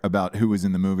care about who was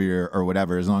in the movie or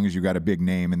whatever, as long as you got a big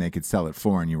name and they could sell it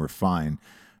for, and you were fine.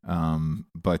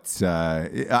 But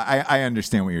I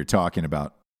understand what you're talking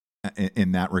about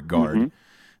in that regard.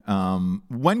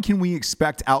 When can we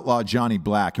expect Outlaw Johnny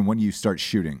Black, and when do you start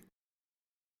shooting?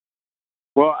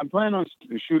 Well, I'm planning on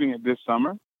shooting it this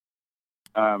summer.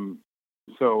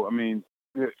 So, I mean,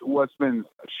 what's been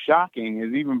shocking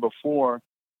is even before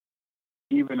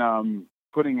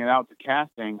putting it out to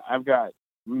casting, I've got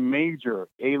major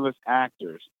A-list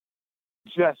actors,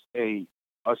 just a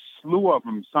slew of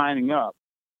them signing up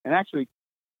and actually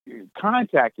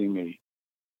contacting me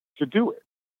to do it.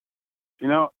 You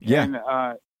know? Yeah. And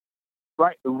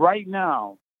right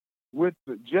now, with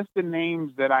just the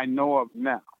names that I know of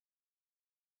now,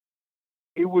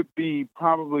 it would be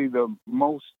probably the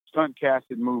most stunt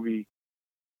casted movie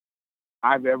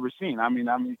I've ever seen. I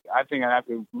think I'd have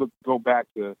to go back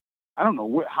to, I don't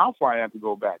know how far I have to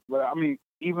go back, but I mean,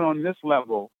 even on this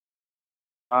level,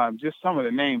 just some of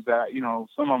the names that,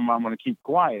 some of them I'm going to keep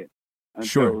quiet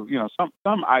until, sure.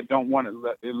 Some I don't want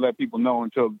to let people know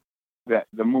until that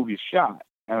the movie's shot.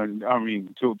 Until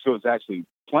it's actually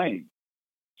playing.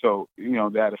 So,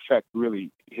 that effect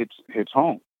really hits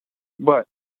home. But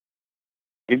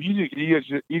if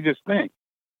you just think,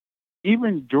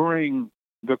 even during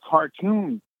the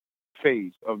cartoon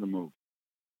phase of the movie,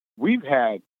 we've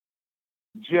had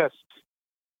just,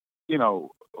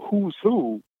 who's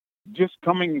who just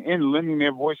coming in, lending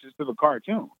their voices to the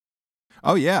cartoon.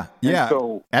 Oh yeah, yeah.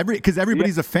 So, because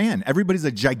everybody's a fan. Everybody's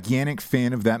a gigantic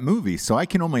fan of that movie. So I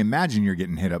can only imagine you're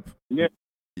getting hit up. Yeah.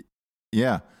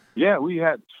 Yeah. Yeah, we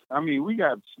got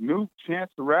Snoop,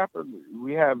 Chance the Rapper.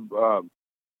 We have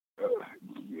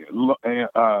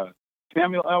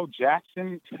Samuel L.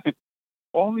 Jackson.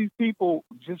 All these people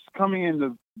just coming in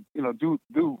to,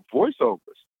 do voiceovers.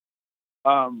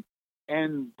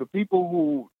 And the people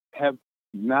who have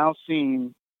now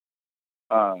seen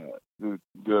the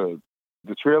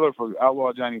trailer for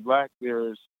Outlaw Johnny Black,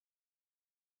 there's,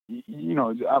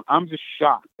 I'm just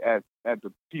shocked at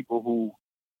the people who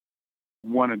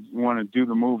want to do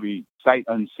the movie sight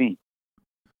unseen.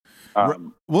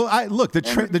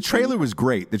 The trailer was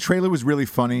great. The trailer was really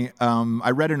funny. I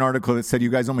read an article that said you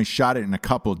guys only shot it in a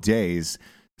couple days,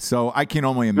 so I can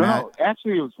only imagine. No,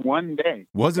 actually, it was one day.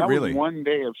 Was it really? Was one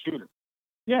day of shooting.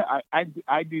 Yeah,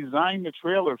 I designed the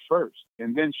trailer first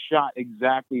and then shot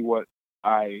exactly what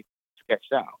I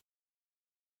sketched out.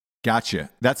 Gotcha.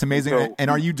 That's amazing. So, and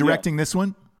are you directing this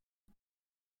one?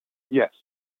 Yes.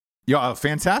 Yeah,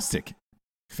 fantastic.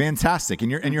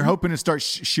 And you're hoping to start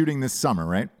shooting this summer,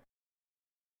 right?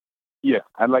 Yeah,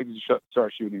 I'd like to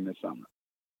start shooting this summer.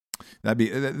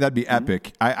 That'd be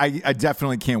epic. I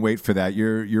definitely can't wait for that.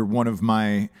 You're one of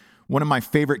my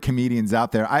favorite comedians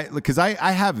out there. Because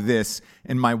I have this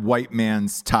in my white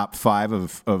man's top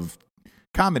 5 of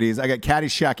comedies. I got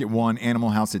Caddyshack at 1, Animal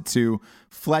House at 2,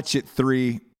 Fletch at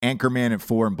 3, Anchorman at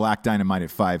 4, and Black Dynamite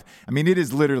at 5. I mean, it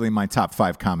is literally my top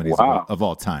 5 comedies of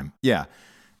all time. Yeah.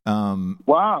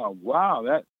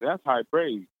 Wow. That's high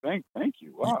praise. Thank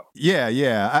you. Wow.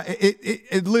 Yeah.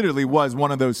 It literally was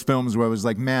one of those films where I was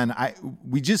like, man,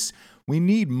 we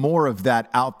need more of that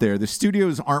out there. The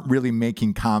studios aren't really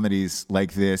making comedies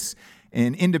like this.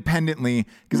 And independently,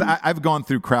 because I've gone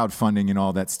through crowdfunding and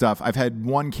all that stuff. I've had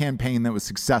one campaign that was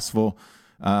successful,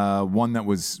 one that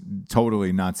was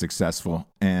totally not successful,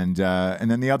 and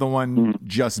then the other one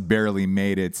just barely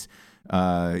made it.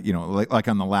 Like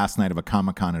on the last night of a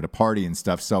Comic-Con at a party and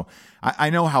stuff. So I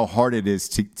know how hard it is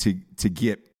to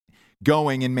get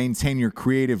going and maintain your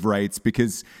creative rights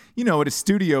because, at a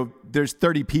studio, there's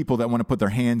 30 people that want to put their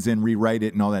hands in, rewrite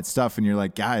it and all that stuff. And you're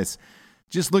like, guys,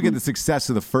 just look at the success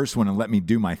of the first one and let me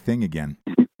do my thing again.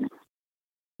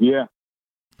 Yeah.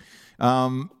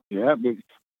 I'm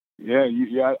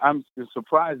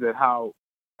surprised at how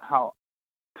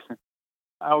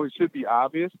it should be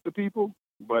obvious to people.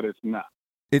 But it's not.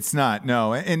 It's not,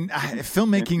 no. And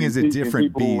filmmaking is a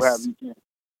different beast.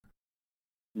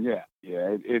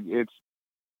 It's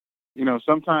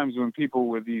sometimes when people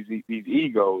with these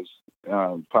egos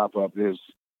pop up, there's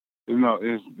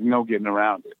no getting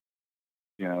around it.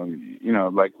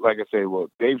 Like I say, well,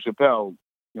 Dave Chappelle,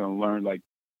 learned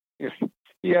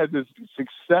he had this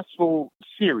successful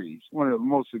series, one of the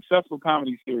most successful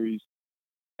comedy series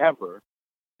ever,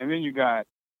 and then you got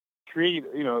these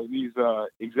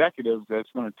executives that's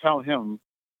going to tell him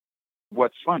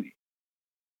what's funny,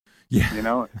 Yeah. you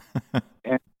know?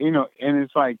 And, you know, and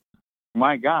it's like,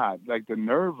 my God, like the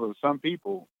nerve of some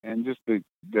people and just the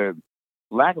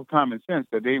lack of common sense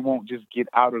that they won't just get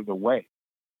out of the way.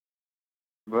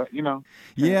 But, you know,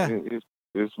 Yeah.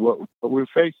 it's what we're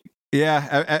facing.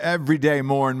 Yeah, every day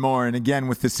more and more. And again,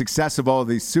 with the success of all of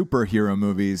these superhero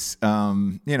movies,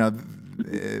 you know,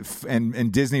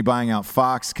 and Disney buying out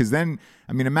Fox, because then,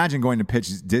 I mean, imagine going to pitch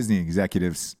Disney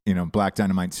executives, you know, Black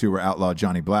Dynamite 2 or Outlaw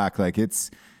Johnny Black. Like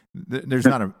there's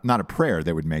not a prayer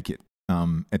they would make it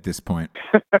at this point.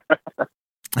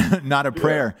 Not a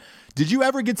prayer. Yeah. Did you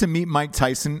ever get to meet Mike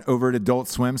Tyson over at Adult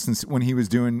Swim since when he was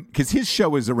doing, because his show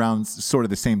was around sort of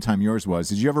the same time yours was.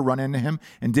 Did you ever run into him?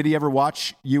 And did he ever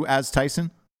watch you as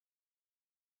Tyson?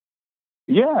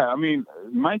 Yeah. I mean,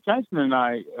 Mike Tyson and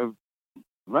I have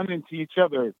run into each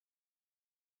other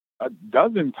a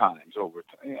dozen times over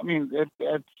time. I mean,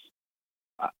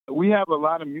 we have a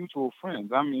lot of mutual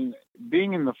friends. I mean,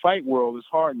 being in the fight world is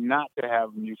hard not to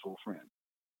have mutual friends.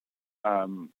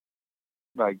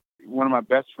 Like one of my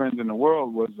best friends in the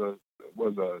world was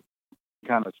a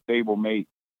kind of stable mate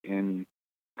in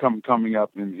coming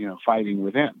up and, you know, fighting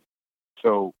with him.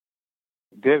 So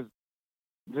there's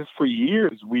just for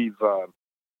years we've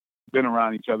been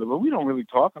around each other, but we don't really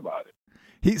talk about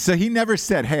it. So he never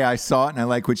said, "Hey, I saw it and I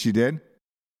like what you did."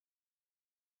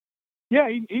 Yeah,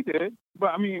 he did. But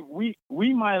I mean, we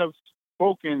might have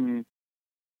spoken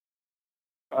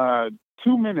 2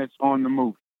 minutes on the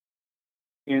movie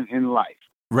in life.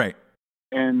 Right.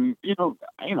 And, you know,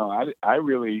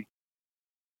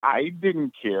 I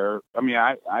didn't care. I mean,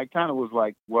 I kind of was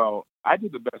like, well, I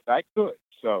did the best I could.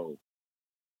 So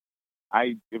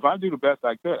if I do the best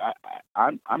I could,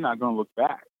 I'm not going to look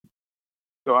back.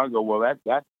 So I go, well, that's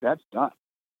done.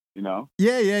 You know?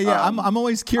 Yeah. I'm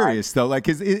always curious though. Like,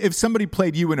 if somebody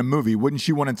played you in a movie, wouldn't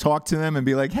you want to talk to them and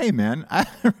be like, "Hey, man, I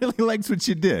really liked what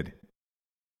you did"?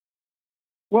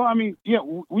 Well, I mean, yeah,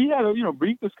 we had a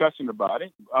brief discussion about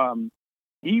it.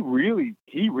 He really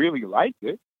liked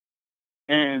it,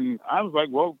 and I was like,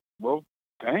 well,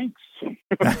 thanks.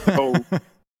 So,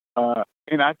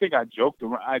 and I think I joked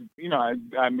around. I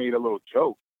made a little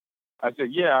joke. I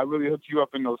said, yeah, I really hooked you up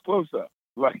in those close-ups,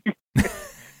 like,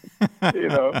 you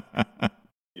know,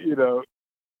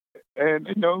 and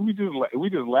we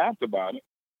just laughed about it.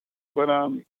 But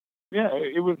yeah,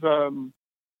 it was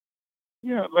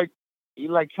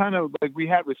like kind of like we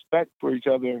had respect for each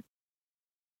other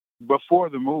before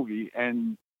the movie,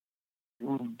 and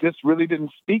just really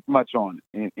didn't speak much on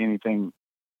anything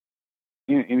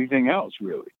else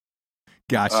really.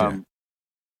 Gotcha.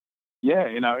 Yeah,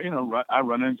 and I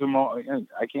run into him all.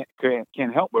 I can't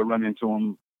help but run into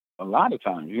him a lot of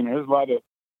times. You know, there's a lot of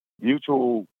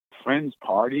mutual friends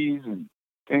parties and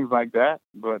things like that.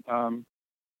 But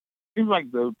seems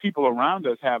like the people around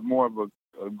us have more of a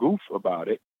goof about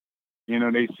it. You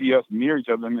know, they see us near each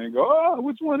other and they go, "Oh,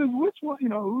 which one is which one? You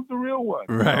know, who's the real one?"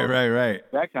 Right.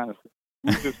 That kind of thing.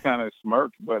 We just kind of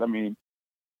smirked. But I mean,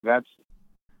 that's,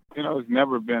 it's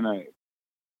never been a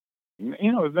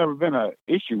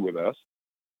issue with us.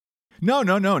 No,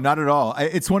 not at all.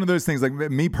 It's one of those things, like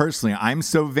me personally, I'm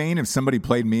so vain. If somebody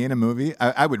played me in a movie,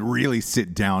 I would really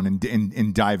sit down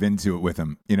and dive into it with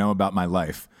him, about my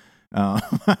life.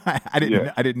 I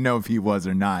didn't know if he was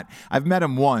or not. I've met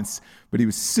him once, but he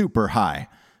was super high.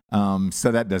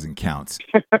 So that doesn't count.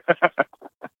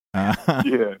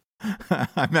 Yeah.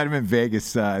 I met him in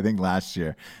Vegas, I think last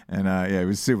year. And he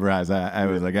was super high. So I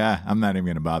was like, I'm not even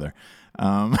going to bother.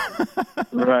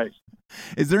 Right.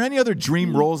 Is there any other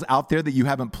dream roles out there that you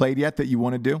haven't played yet that you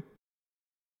want to do?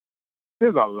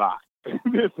 There's a lot.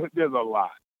 There's a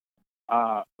lot.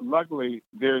 Luckily,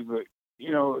 there's a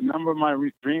number of my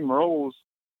dream roles.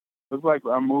 Looks like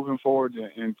I'm moving forward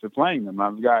into playing them.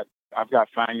 I've got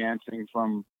financing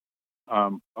from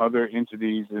other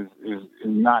entities. Is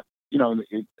not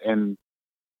and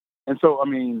so I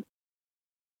mean,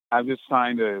 I just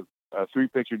signed a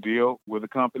 3-picture deal with a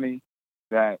company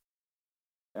that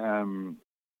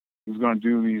is going to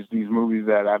do these movies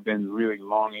that I've been really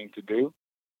longing to do.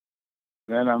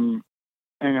 That I'm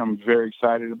very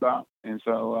excited about, and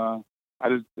so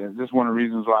this one of the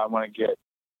reasons why I want to get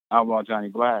Outlaw Johnny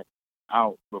Black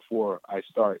out before I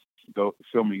start the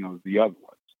filming of the other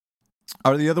ones.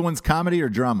 Are the other ones comedy or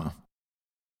drama?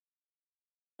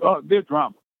 Oh, they're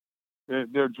drama.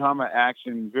 They're drama,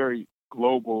 action, very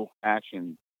global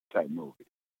action type movies.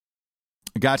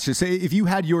 Gotcha. So if you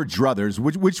had your druthers,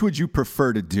 which would you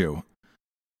prefer to do?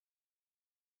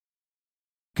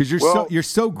 Because you're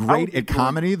so great at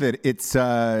comedy that it's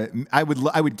I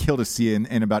would kill to see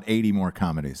in about 80 more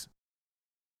comedies.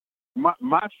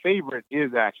 My favorite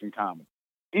is action comedy.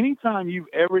 anytime you've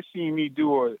ever seen me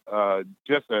do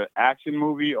just an action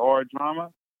movie or a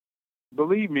drama,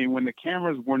 believe me, when the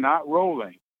cameras were not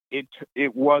rolling, it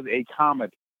was a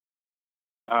comedy.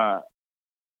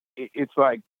 It's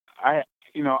like I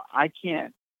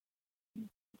can't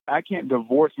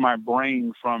divorce my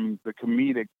brain from the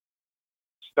comedic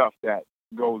stuff that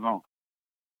goes on,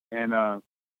 and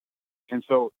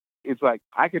so it's like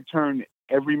I could turn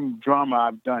every drama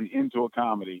I've done into a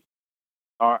comedy,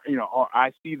 or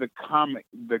I see the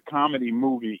comedy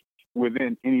movie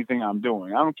within anything I'm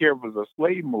doing. I don't care if it's a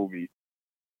slave movie.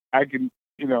 I can,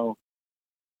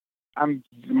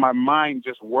 my mind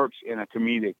just works in a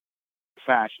comedic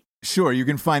fashion. Sure, you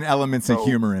can find elements of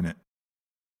humor in it.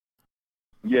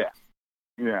 Yeah.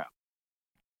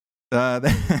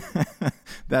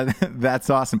 That's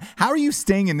awesome. How are you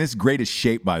staying in this great a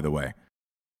shape, by the way?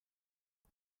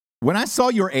 When I saw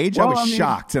your age, I was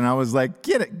shocked, and I was like,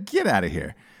 get out of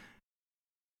here.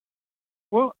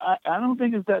 Well, I don't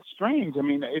think it's that strange. I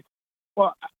mean,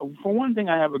 for one thing,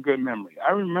 I have a good memory.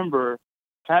 I remember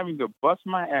having to bust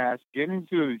my ass getting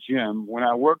to the gym when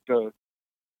I worked a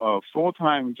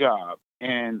full-time job,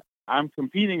 and I'm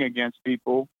competing against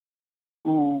people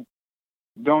who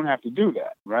don't have to do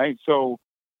that, right? So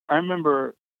I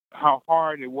remember how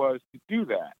hard it was to do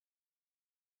that,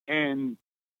 and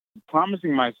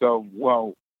promising myself,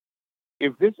 well,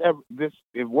 if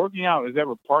working out is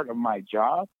ever part of my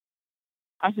job,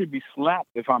 I should be slapped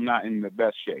if I'm not in the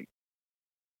best shape.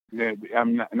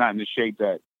 I'm not in the shape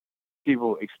that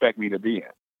people expect me to be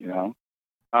in.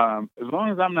 As long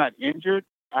as I'm not injured,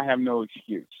 I have no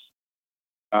excuse.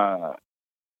 But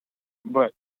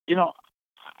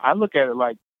I look at it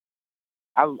like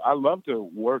I love to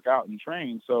work out and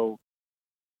train, so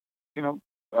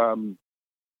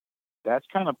that's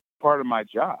kind of part of my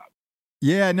job.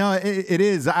 Yeah, no, it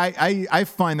is. I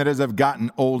find that as I've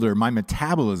gotten older, my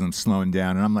metabolism's slowing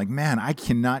down, and I'm like, man, I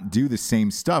cannot do the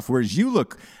same stuff. Whereas you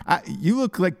look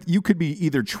like you could be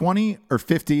either 20 or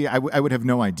 50. I would have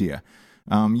no idea.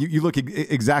 You look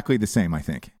exactly the same, I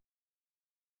think.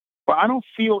 Well, I don't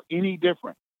feel any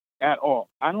different at all.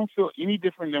 I don't feel any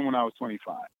different than when I was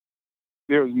 25.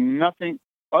 There's nothing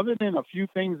other than a few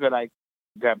things that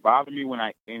bother me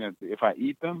if I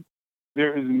eat them.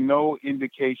 There is no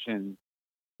indication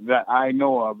that I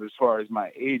know of as far as my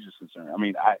age is concerned. I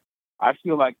mean, I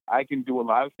feel like I can do a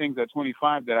lot of things at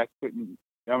 25 that I couldn't.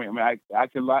 I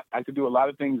could do a lot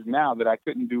of things now that I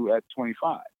couldn't do at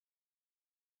 25.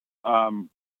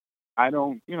 I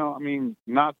don't,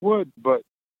 knock wood, but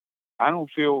I don't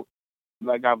feel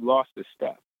like I've lost a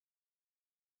step.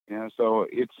 So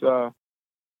it's, I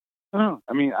don't know.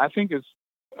 I mean, I think it's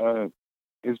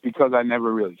because I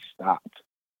never really stopped.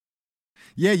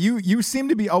 Yeah, you seem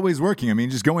to be always working. I mean,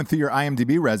 just going through your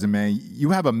IMDb resume, you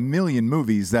have a million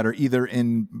movies that are either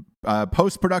in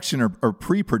post-production or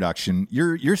pre-production.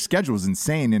 Your schedule is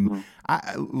insane. And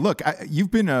you've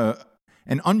been a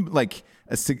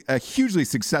hugely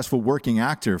successful working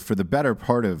actor for the better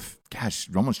part of,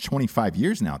 almost 25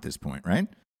 years now at this point, right?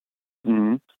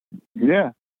 Mm-hmm. Yeah.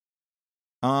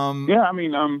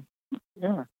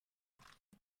 Yeah.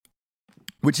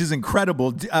 Which is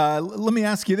incredible. Let me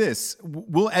ask you this.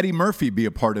 Will Eddie Murphy be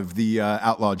a part of the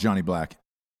Outlaw Johnny Black?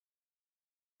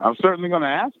 I'm certainly going to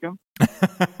ask him.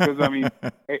 Because,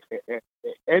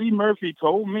 Eddie Murphy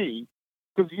told me,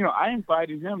 because, I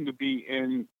invited him to be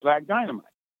in Black Dynamite.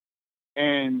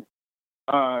 And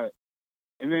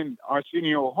then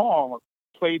Arsenio Hall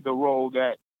played the role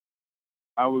that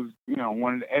I was,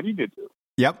 wanted Eddie to do.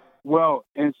 Yep. Well,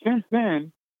 and since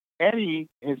then, Eddie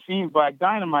has seen Black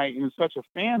Dynamite and is such a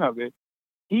fan of it,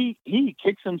 he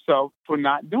kicks himself for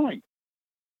not doing it.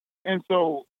 And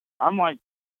so I'm like,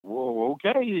 well,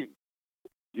 okay,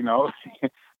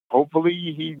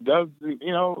 hopefully he does,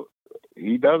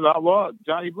 he does Outlaw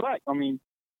Johnny Black. I mean,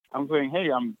 I'm saying,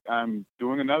 hey, I'm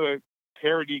doing another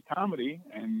parody comedy,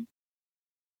 and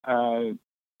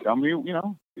tell me,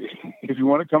 if you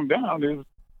want to come down,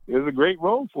 there's a great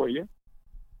role for you.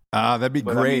 That'd be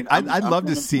great. I'd love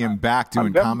to see him back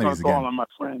doing comedies again. On my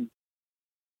friend.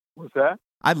 What's that?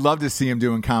 I'd love to see him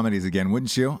doing comedies again,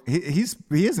 wouldn't you? He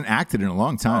hasn't acted in a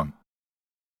long time.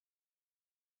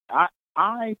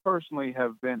 I personally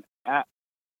have been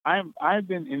I've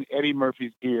been in Eddie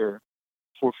Murphy's ear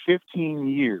for 15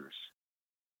 years.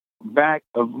 Back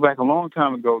a long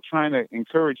time ago, trying to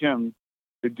encourage him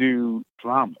to do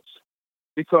dramas,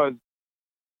 because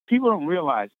people don't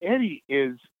realize Eddie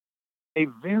is a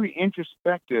very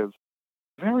introspective,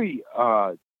 very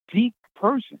deep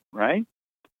person, right?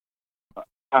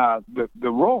 The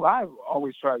role I've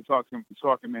always tried to talk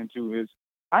him into is,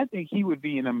 I think he would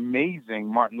be an amazing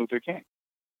Martin Luther King.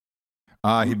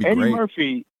 He'd be Eddie great.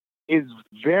 Murphy is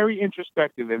very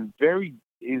introspective and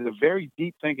is a very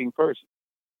deep thinking person.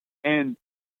 And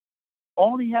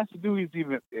all he has to do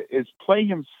is play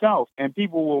himself, and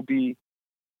people will be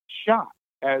shocked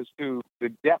as to the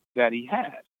depth that he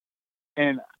has.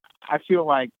 And I feel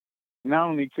like not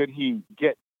only could he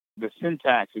get the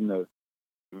syntax and the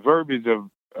verbiage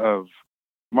of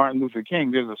Martin Luther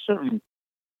King, there's a certain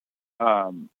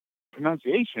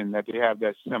pronunciation that they have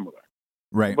that's similar.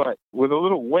 Right. But with a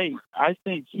little weight, I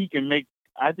think he can make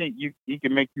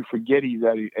you forget he's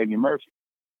Eddie Murphy.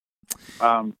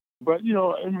 But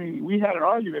I mean, we had an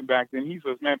argument back then. He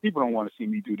says, "Man, people don't want to see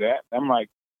me do that." I'm like,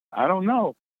 I don't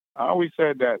know. I always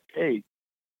said that, hey,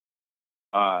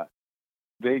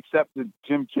 they accepted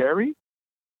Jim Carrey,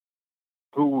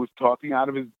 who was talking out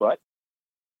of his butt.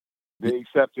 They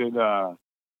accepted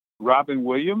Robin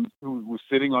Williams, who was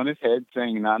sitting on his head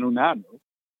saying "nanu nanu."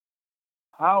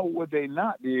 How would they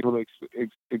not be able to,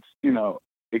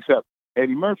 accept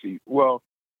Eddie Murphy? Well,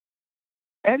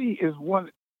 Eddie is one.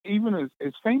 Even as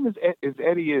famous as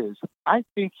Eddie is, I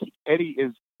think Eddie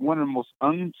is one of the most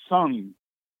unsung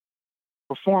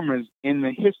performers in the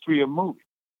history of movies.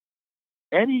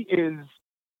 Eddie is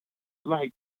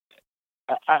like,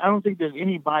 I don't think there's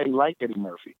anybody like Eddie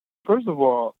Murphy. First of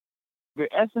all, the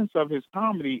essence of his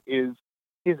comedy is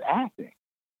his acting.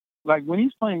 Like when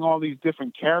he's playing all these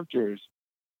different characters,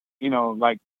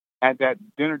 like at that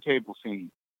dinner table scene,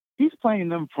 he's playing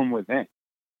them from within.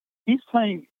 He's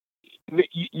playing.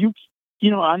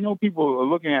 I know people are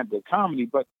looking at the comedy,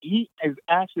 but he is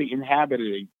actually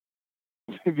inhabiting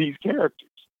these characters.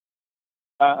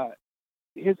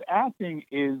 His acting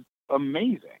is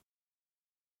amazing,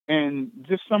 and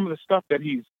just some of the stuff that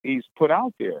he's put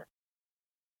out there.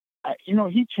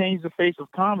 He changed the face of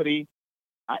comedy.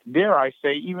 Dare I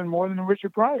say, even more than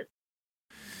Richard Pryor.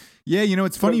 Yeah,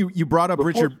 it's funny you brought up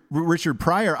Richard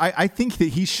Pryor. I think that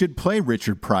he should play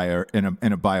Richard Pryor in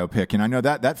a biopic, and I know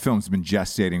that film's been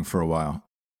gestating for a while.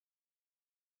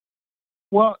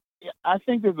 Well, I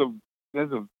think there's a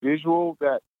visual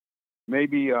that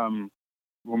maybe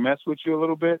will mess with you a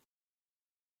little bit,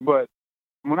 but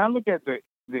when I look at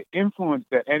the influence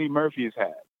that Eddie Murphy has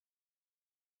had,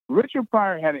 Richard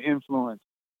Pryor had an influence.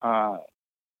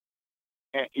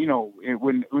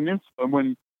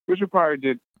 When Richard Pryor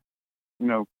did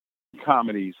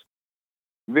comedies,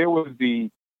 there was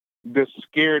the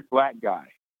scared black guy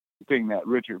thing that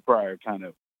Richard Pryor kind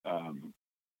of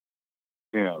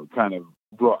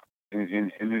brought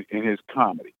in his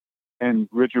comedy. And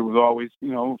Richard was always,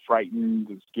 frightened,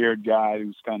 the scared guy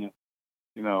who's kind of,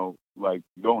 like,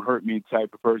 don't hurt me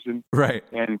type of person. Right.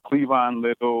 And Cleavon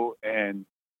Little and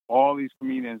all these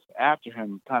comedians after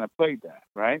him kind of played that,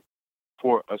 right?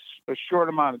 For a short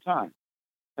amount of time.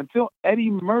 Until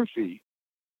Eddie Murphy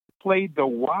played the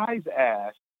wise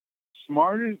ass,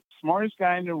 smartest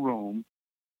guy in the room,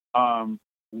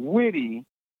 witty,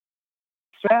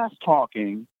 fast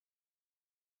talking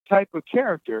type of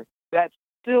character that's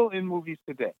still in movies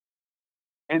today.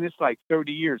 And it's like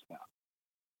 30 years now.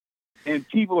 And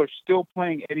people are still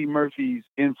playing Eddie Murphy's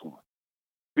influence.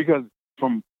 Because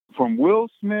from Will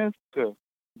Smith to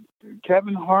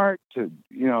Kevin Hart to,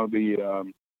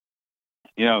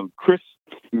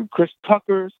 Chris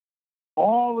Tuckers,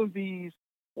 all of these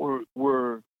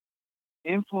were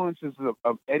influences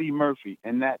of Eddie Murphy,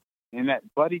 and that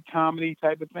buddy comedy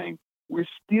type of thing. We're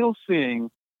still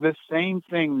seeing the same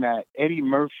thing that Eddie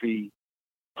Murphy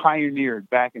pioneered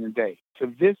back in the day. To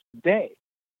this day,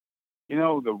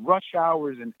 the rush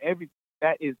hours and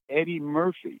that is Eddie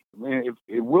Murphy. I mean,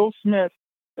 if Will Smith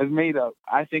has made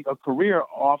I think a career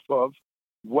off of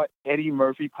what Eddie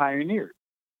Murphy pioneered.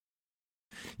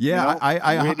 Yeah, I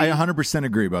 100%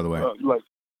 agree, by the way.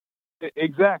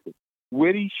 Exactly.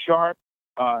 Witty, sharp,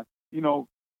 kind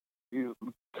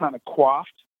of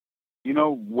coiffed,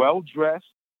 well-dressed,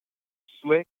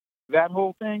 slick, that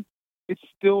whole thing, it's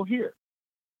still here.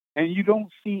 And you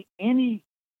don't see any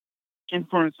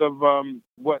inference of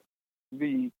what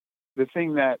the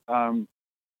thing that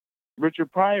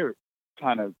Richard Pryor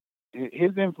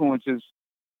his influences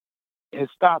has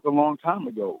stopped a long time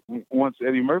ago once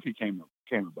Eddie Murphy came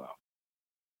about.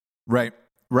 Right.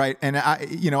 And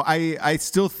I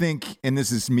still think, and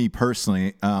this is me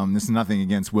personally, this is nothing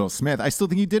against Will Smith, I still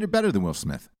think he did it better than Will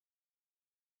Smith.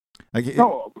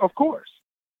 No, of course.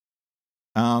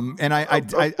 And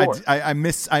I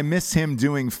miss him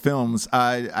doing films.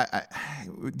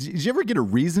 Did you ever get a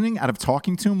reasoning out of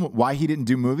talking to him why he didn't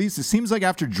do movies? It seems like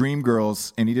after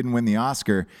Dreamgirls and he didn't win the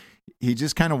Oscar, he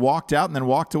just kind of walked out and then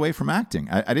walked away from acting.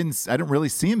 I didn't really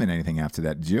see him in anything after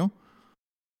that. Did you?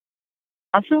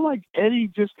 I feel like Eddie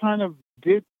just kind of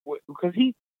did because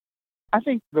I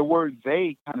think the word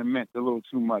 "they" kind of meant a little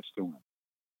too much to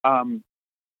him.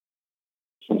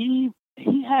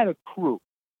 He had a crew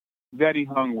that he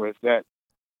hung with that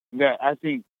I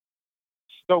think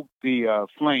stoked the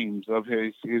flames of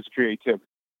his creativity.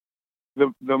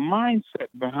 The mindset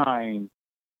behind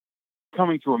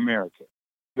Coming to America,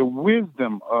 the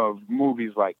wisdom of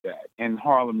movies like that, and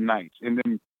Harlem Nights, and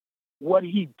then what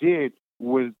he did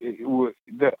was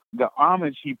the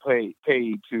homage he paid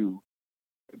to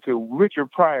Richard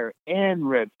Pryor and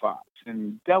Red Fox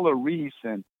and Della Reese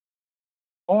and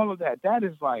all of that. That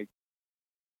is like,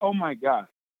 oh my God.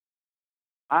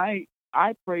 I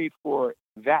prayed for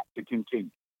that to continue.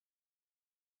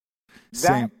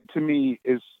 Same. That to me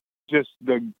is just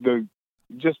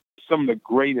just some of the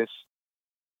greatest.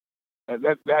 I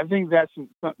think that's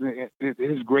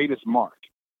his greatest mark.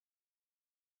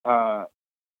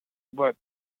 But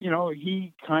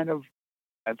he kind of,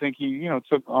 I think he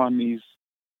took on these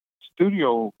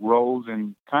studio roles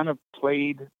and kind of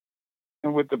played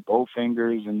with the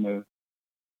Bowfingers and the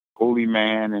Holy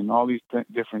Man and all these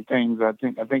different things. I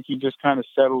think he just kind of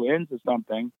settled into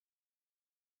something,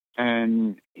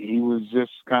 and he was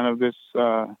just kind of this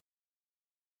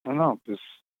this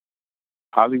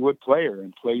Hollywood player,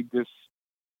 and played this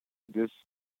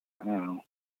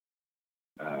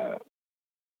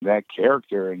that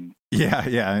character. And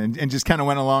and just kind of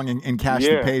went along and cashed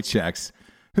the paychecks.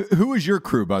 Who is your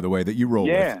crew, by the way, that you roll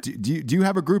with? Do you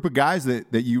have a group of guys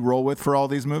that you roll with for all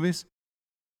these movies?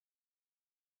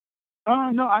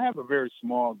 No, I have a very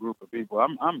small group of people.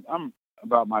 I'm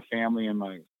about my family and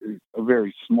a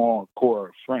very small core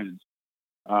of friends.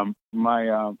 One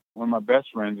of my best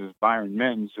friends is Byron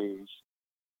Menz,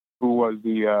 who was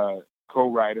the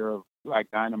co-writer of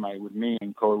Black Dynamite with me,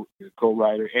 and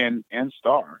co-writer and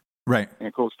star, right,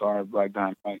 and co-star of Black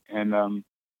Dynamite. And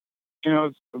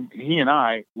he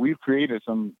and we've created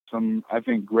some I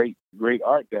think great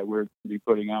art that we're going to be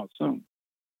putting out soon.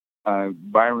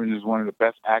 Byron is one of the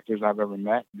best actors I've ever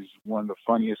met. He's one of the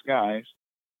funniest guys.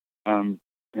 And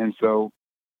so,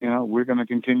 we're going to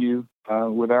continue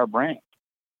with our brand.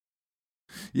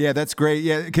 Yeah, that's great.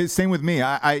 Yeah, because same with me.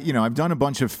 I've done a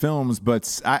bunch of films,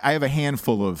 but I have a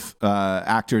handful of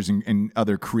actors and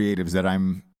other creatives that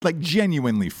I'm like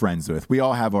genuinely friends with. We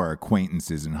all have our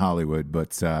acquaintances in Hollywood,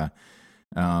 but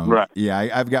right. Yeah,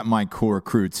 I've got my core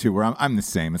crew too, where I'm the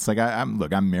same. It's like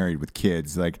I'm married with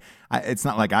kids. Like it's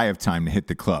not like I have time to hit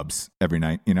the clubs every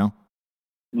night,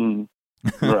 Mm.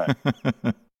 Right.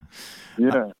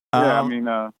 Yeah. I mean.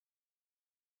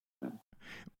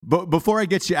 But before I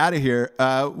get you out of here,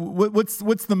 what's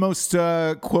the most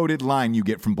quoted line you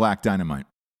get from Black Dynamite?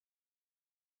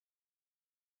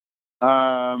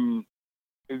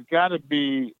 It's got to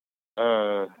be.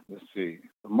 Let's see.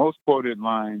 The most quoted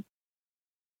line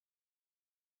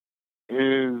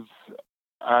is,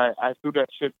 "I threw that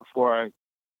shit before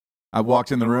I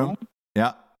walked in the room."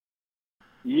 Yeah.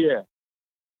 Yeah.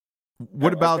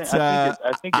 What about I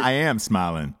am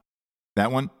smiling?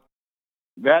 That one.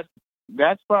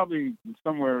 That's probably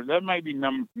somewhere. That might be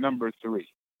number 3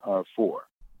 or 4.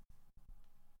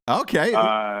 Okay.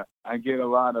 I get a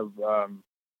lot of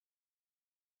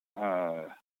I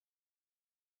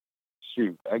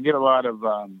get a lot of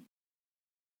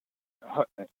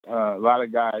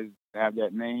guys have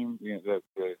that name.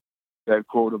 That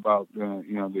quote about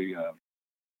the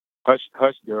hush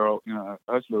girl,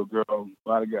 hush little girl.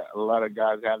 A lot of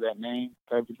guys have that name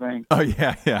type of thing. Oh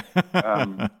yeah. Yeah.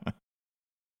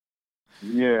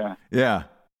 Yeah.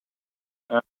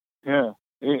 I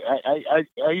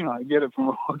get it from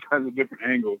all kinds of different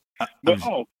angles. But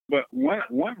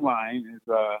one line is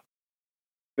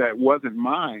that wasn't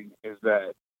mine is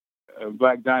that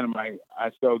Black Dynamite, I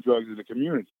sell drugs in the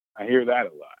community. I hear that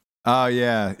a lot. Oh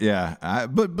yeah.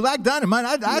 But Black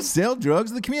Dynamite, I sell drugs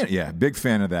in the community. Yeah, big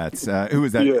fan of that. Who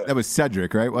was that? Yeah. That was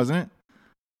Cedric, right? Wasn't it?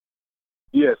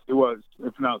 Yes, it was.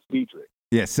 It's pronounced Cedric.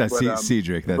 Yes,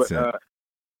 Cedric. That's it.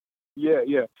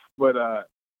 Yeah. But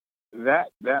that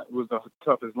was the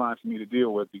toughest line for me to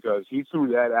deal with, because he threw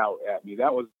that out at me.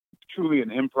 That was truly an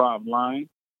improv line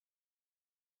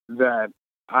that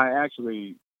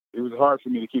it was hard for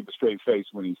me to keep a straight face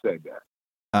when he said that.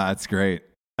 That's great.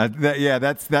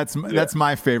 That's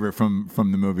my favorite from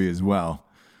the movie as well.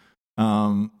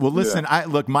 Well, listen,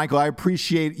 look, Michael, I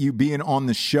appreciate you being on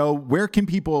the show. Where can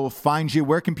people find you?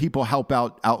 Where can people help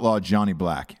out Outlaw Johnny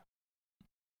Black?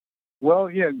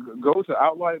 Well, yeah, go to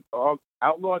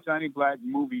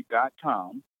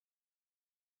outlawjohnnyBlackmovie.com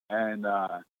and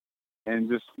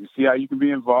just see how you can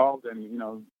be involved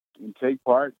and and take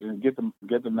part and get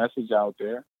the message out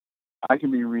there. I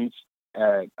can be reached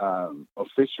at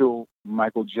official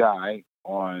Michael Jai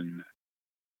on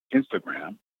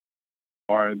Instagram,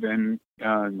 or then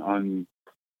on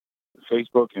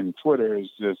Facebook and Twitter is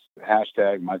just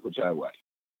hashtag Michael Jai White.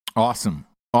 Awesome.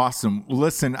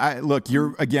 Listen,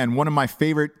 you're, again, one of my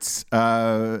favorite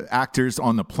actors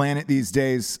on the planet these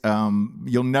days.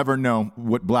 You'll never know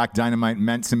what Black Dynamite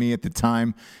meant to me at the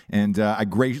time, and I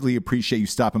greatly appreciate you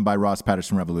stopping by Ross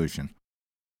Patterson Revolution.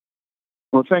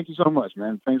 Well, thank you so much,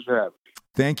 man. Thanks for having me.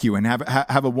 Thank you, and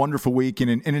have a wonderful week,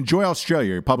 and enjoy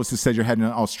Australia. Your publicist said you're heading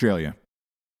to Australia.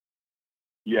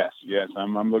 Yes,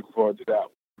 I'm looking forward to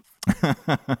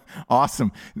that.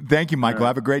 Awesome. Thank you, Michael.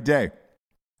 Have a great day.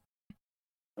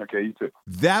 Okay, you too.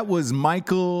 That was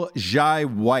Michael Jai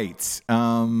White.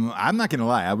 I'm not going to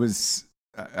lie.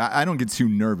 I don't get too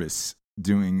nervous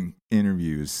doing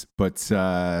interviews, but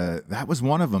that was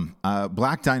one of them.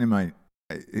 Black Dynamite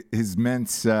has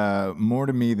meant more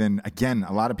to me than, again,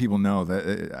 a lot of people know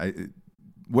that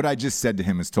what I just said to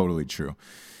him is totally true.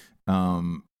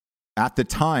 At the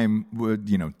time,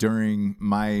 during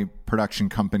my production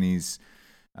company's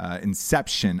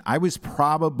inception, I was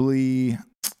probably,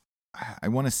 I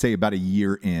want to say about a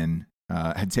year in,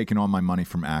 had taken all my money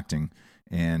from acting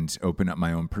and opened up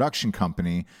my own production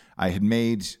company. I had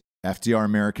made FDR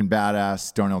American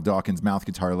Badass, Darnell Dawkins Mouth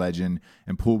Guitar Legend,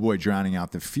 and Pool Boy Drowning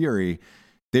Out the Fury.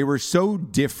 They were so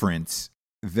different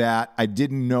that I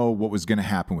didn't know what was going to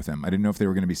happen with them. I didn't know if they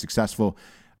were going to be successful.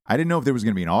 I didn't know if there was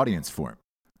going to be an audience for it,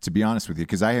 to be honest with you,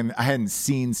 because I hadn't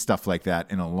seen stuff like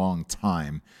that in a long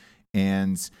time.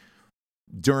 And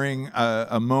during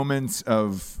a moment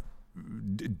of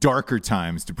darker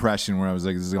times, depression, where I was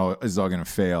like, this is all going to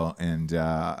fail, and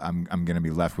I'm going to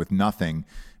be left with nothing,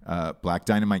 Black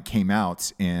Dynamite came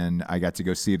out, and I got to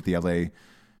go see it at the LA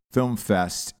Film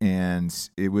Fest, and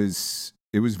it was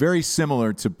very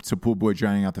similar to Pool Boy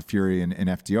Drowning Out the Fury and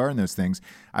FDR and those things.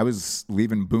 I was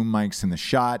leaving boom mics in the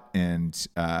shot, and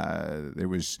there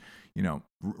was,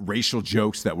 racial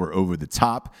jokes that were over the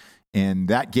top, and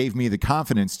that gave me the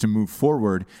confidence to move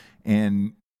forward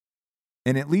and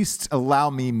at least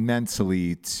allow me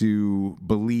mentally to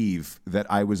believe that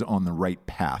I was on the right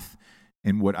path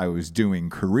in what I was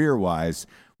doing career-wise,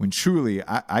 when truly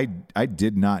I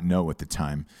did not know at the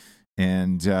time.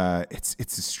 And it's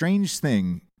a strange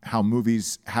thing how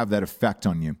movies have that effect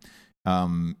on you.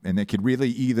 And they could really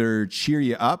either cheer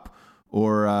you up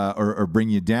or bring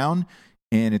you down.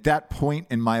 And at that point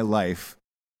in my life,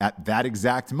 at that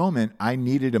exact moment, I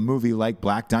needed a movie like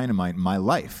Black Dynamite in my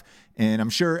life. And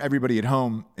I'm sure everybody at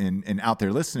home and out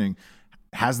there listening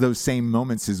has those same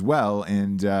moments as well.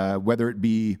 And whether it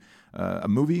be a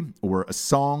movie or a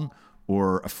song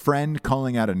or a friend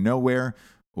calling out of nowhere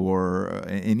or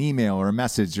an email or a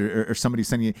message or somebody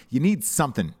sending you need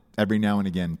something every now and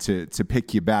again to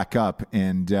pick you back up.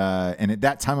 And at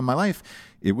that time of my life,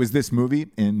 it was this movie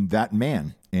and that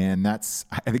man. And I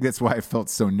think that's why I felt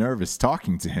so nervous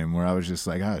talking to him, where I was just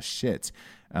like, oh shit.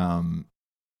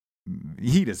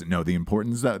 He doesn't know the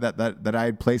importance that I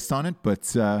had placed on it,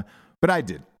 but I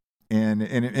did, and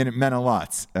it meant a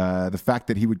lot. The fact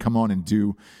that he would come on and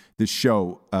do this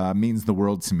show means the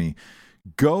world to me.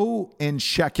 Go and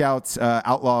check out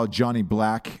Outlaw Johnny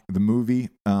Black, the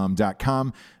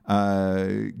movie.com.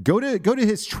 Go to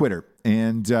his Twitter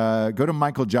and go to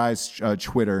Michael Jai's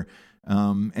Twitter.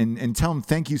 And tell him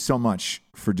thank you so much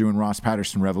for doing Ross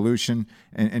Patterson Revolution,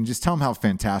 and just tell him how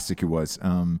fantastic it was.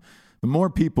 The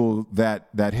more people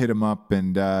that hit him up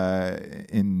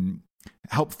and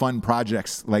help fund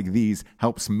projects like these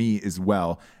helps me as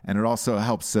well, and it also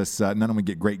helps us not only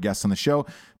get great guests on the show,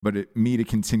 but me to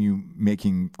continue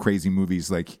making crazy movies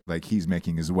like he's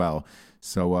making as well.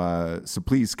 So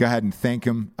please go ahead and thank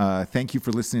him. Thank you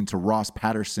for listening to Ross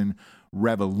Patterson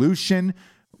Revolution.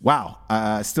 Wow,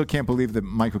 I still can't believe that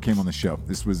Michael came on the show.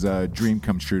 This was a dream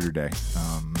come true today.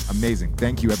 Amazing.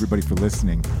 Thank you, everybody, for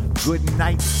listening. Good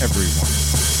night,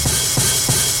 everyone.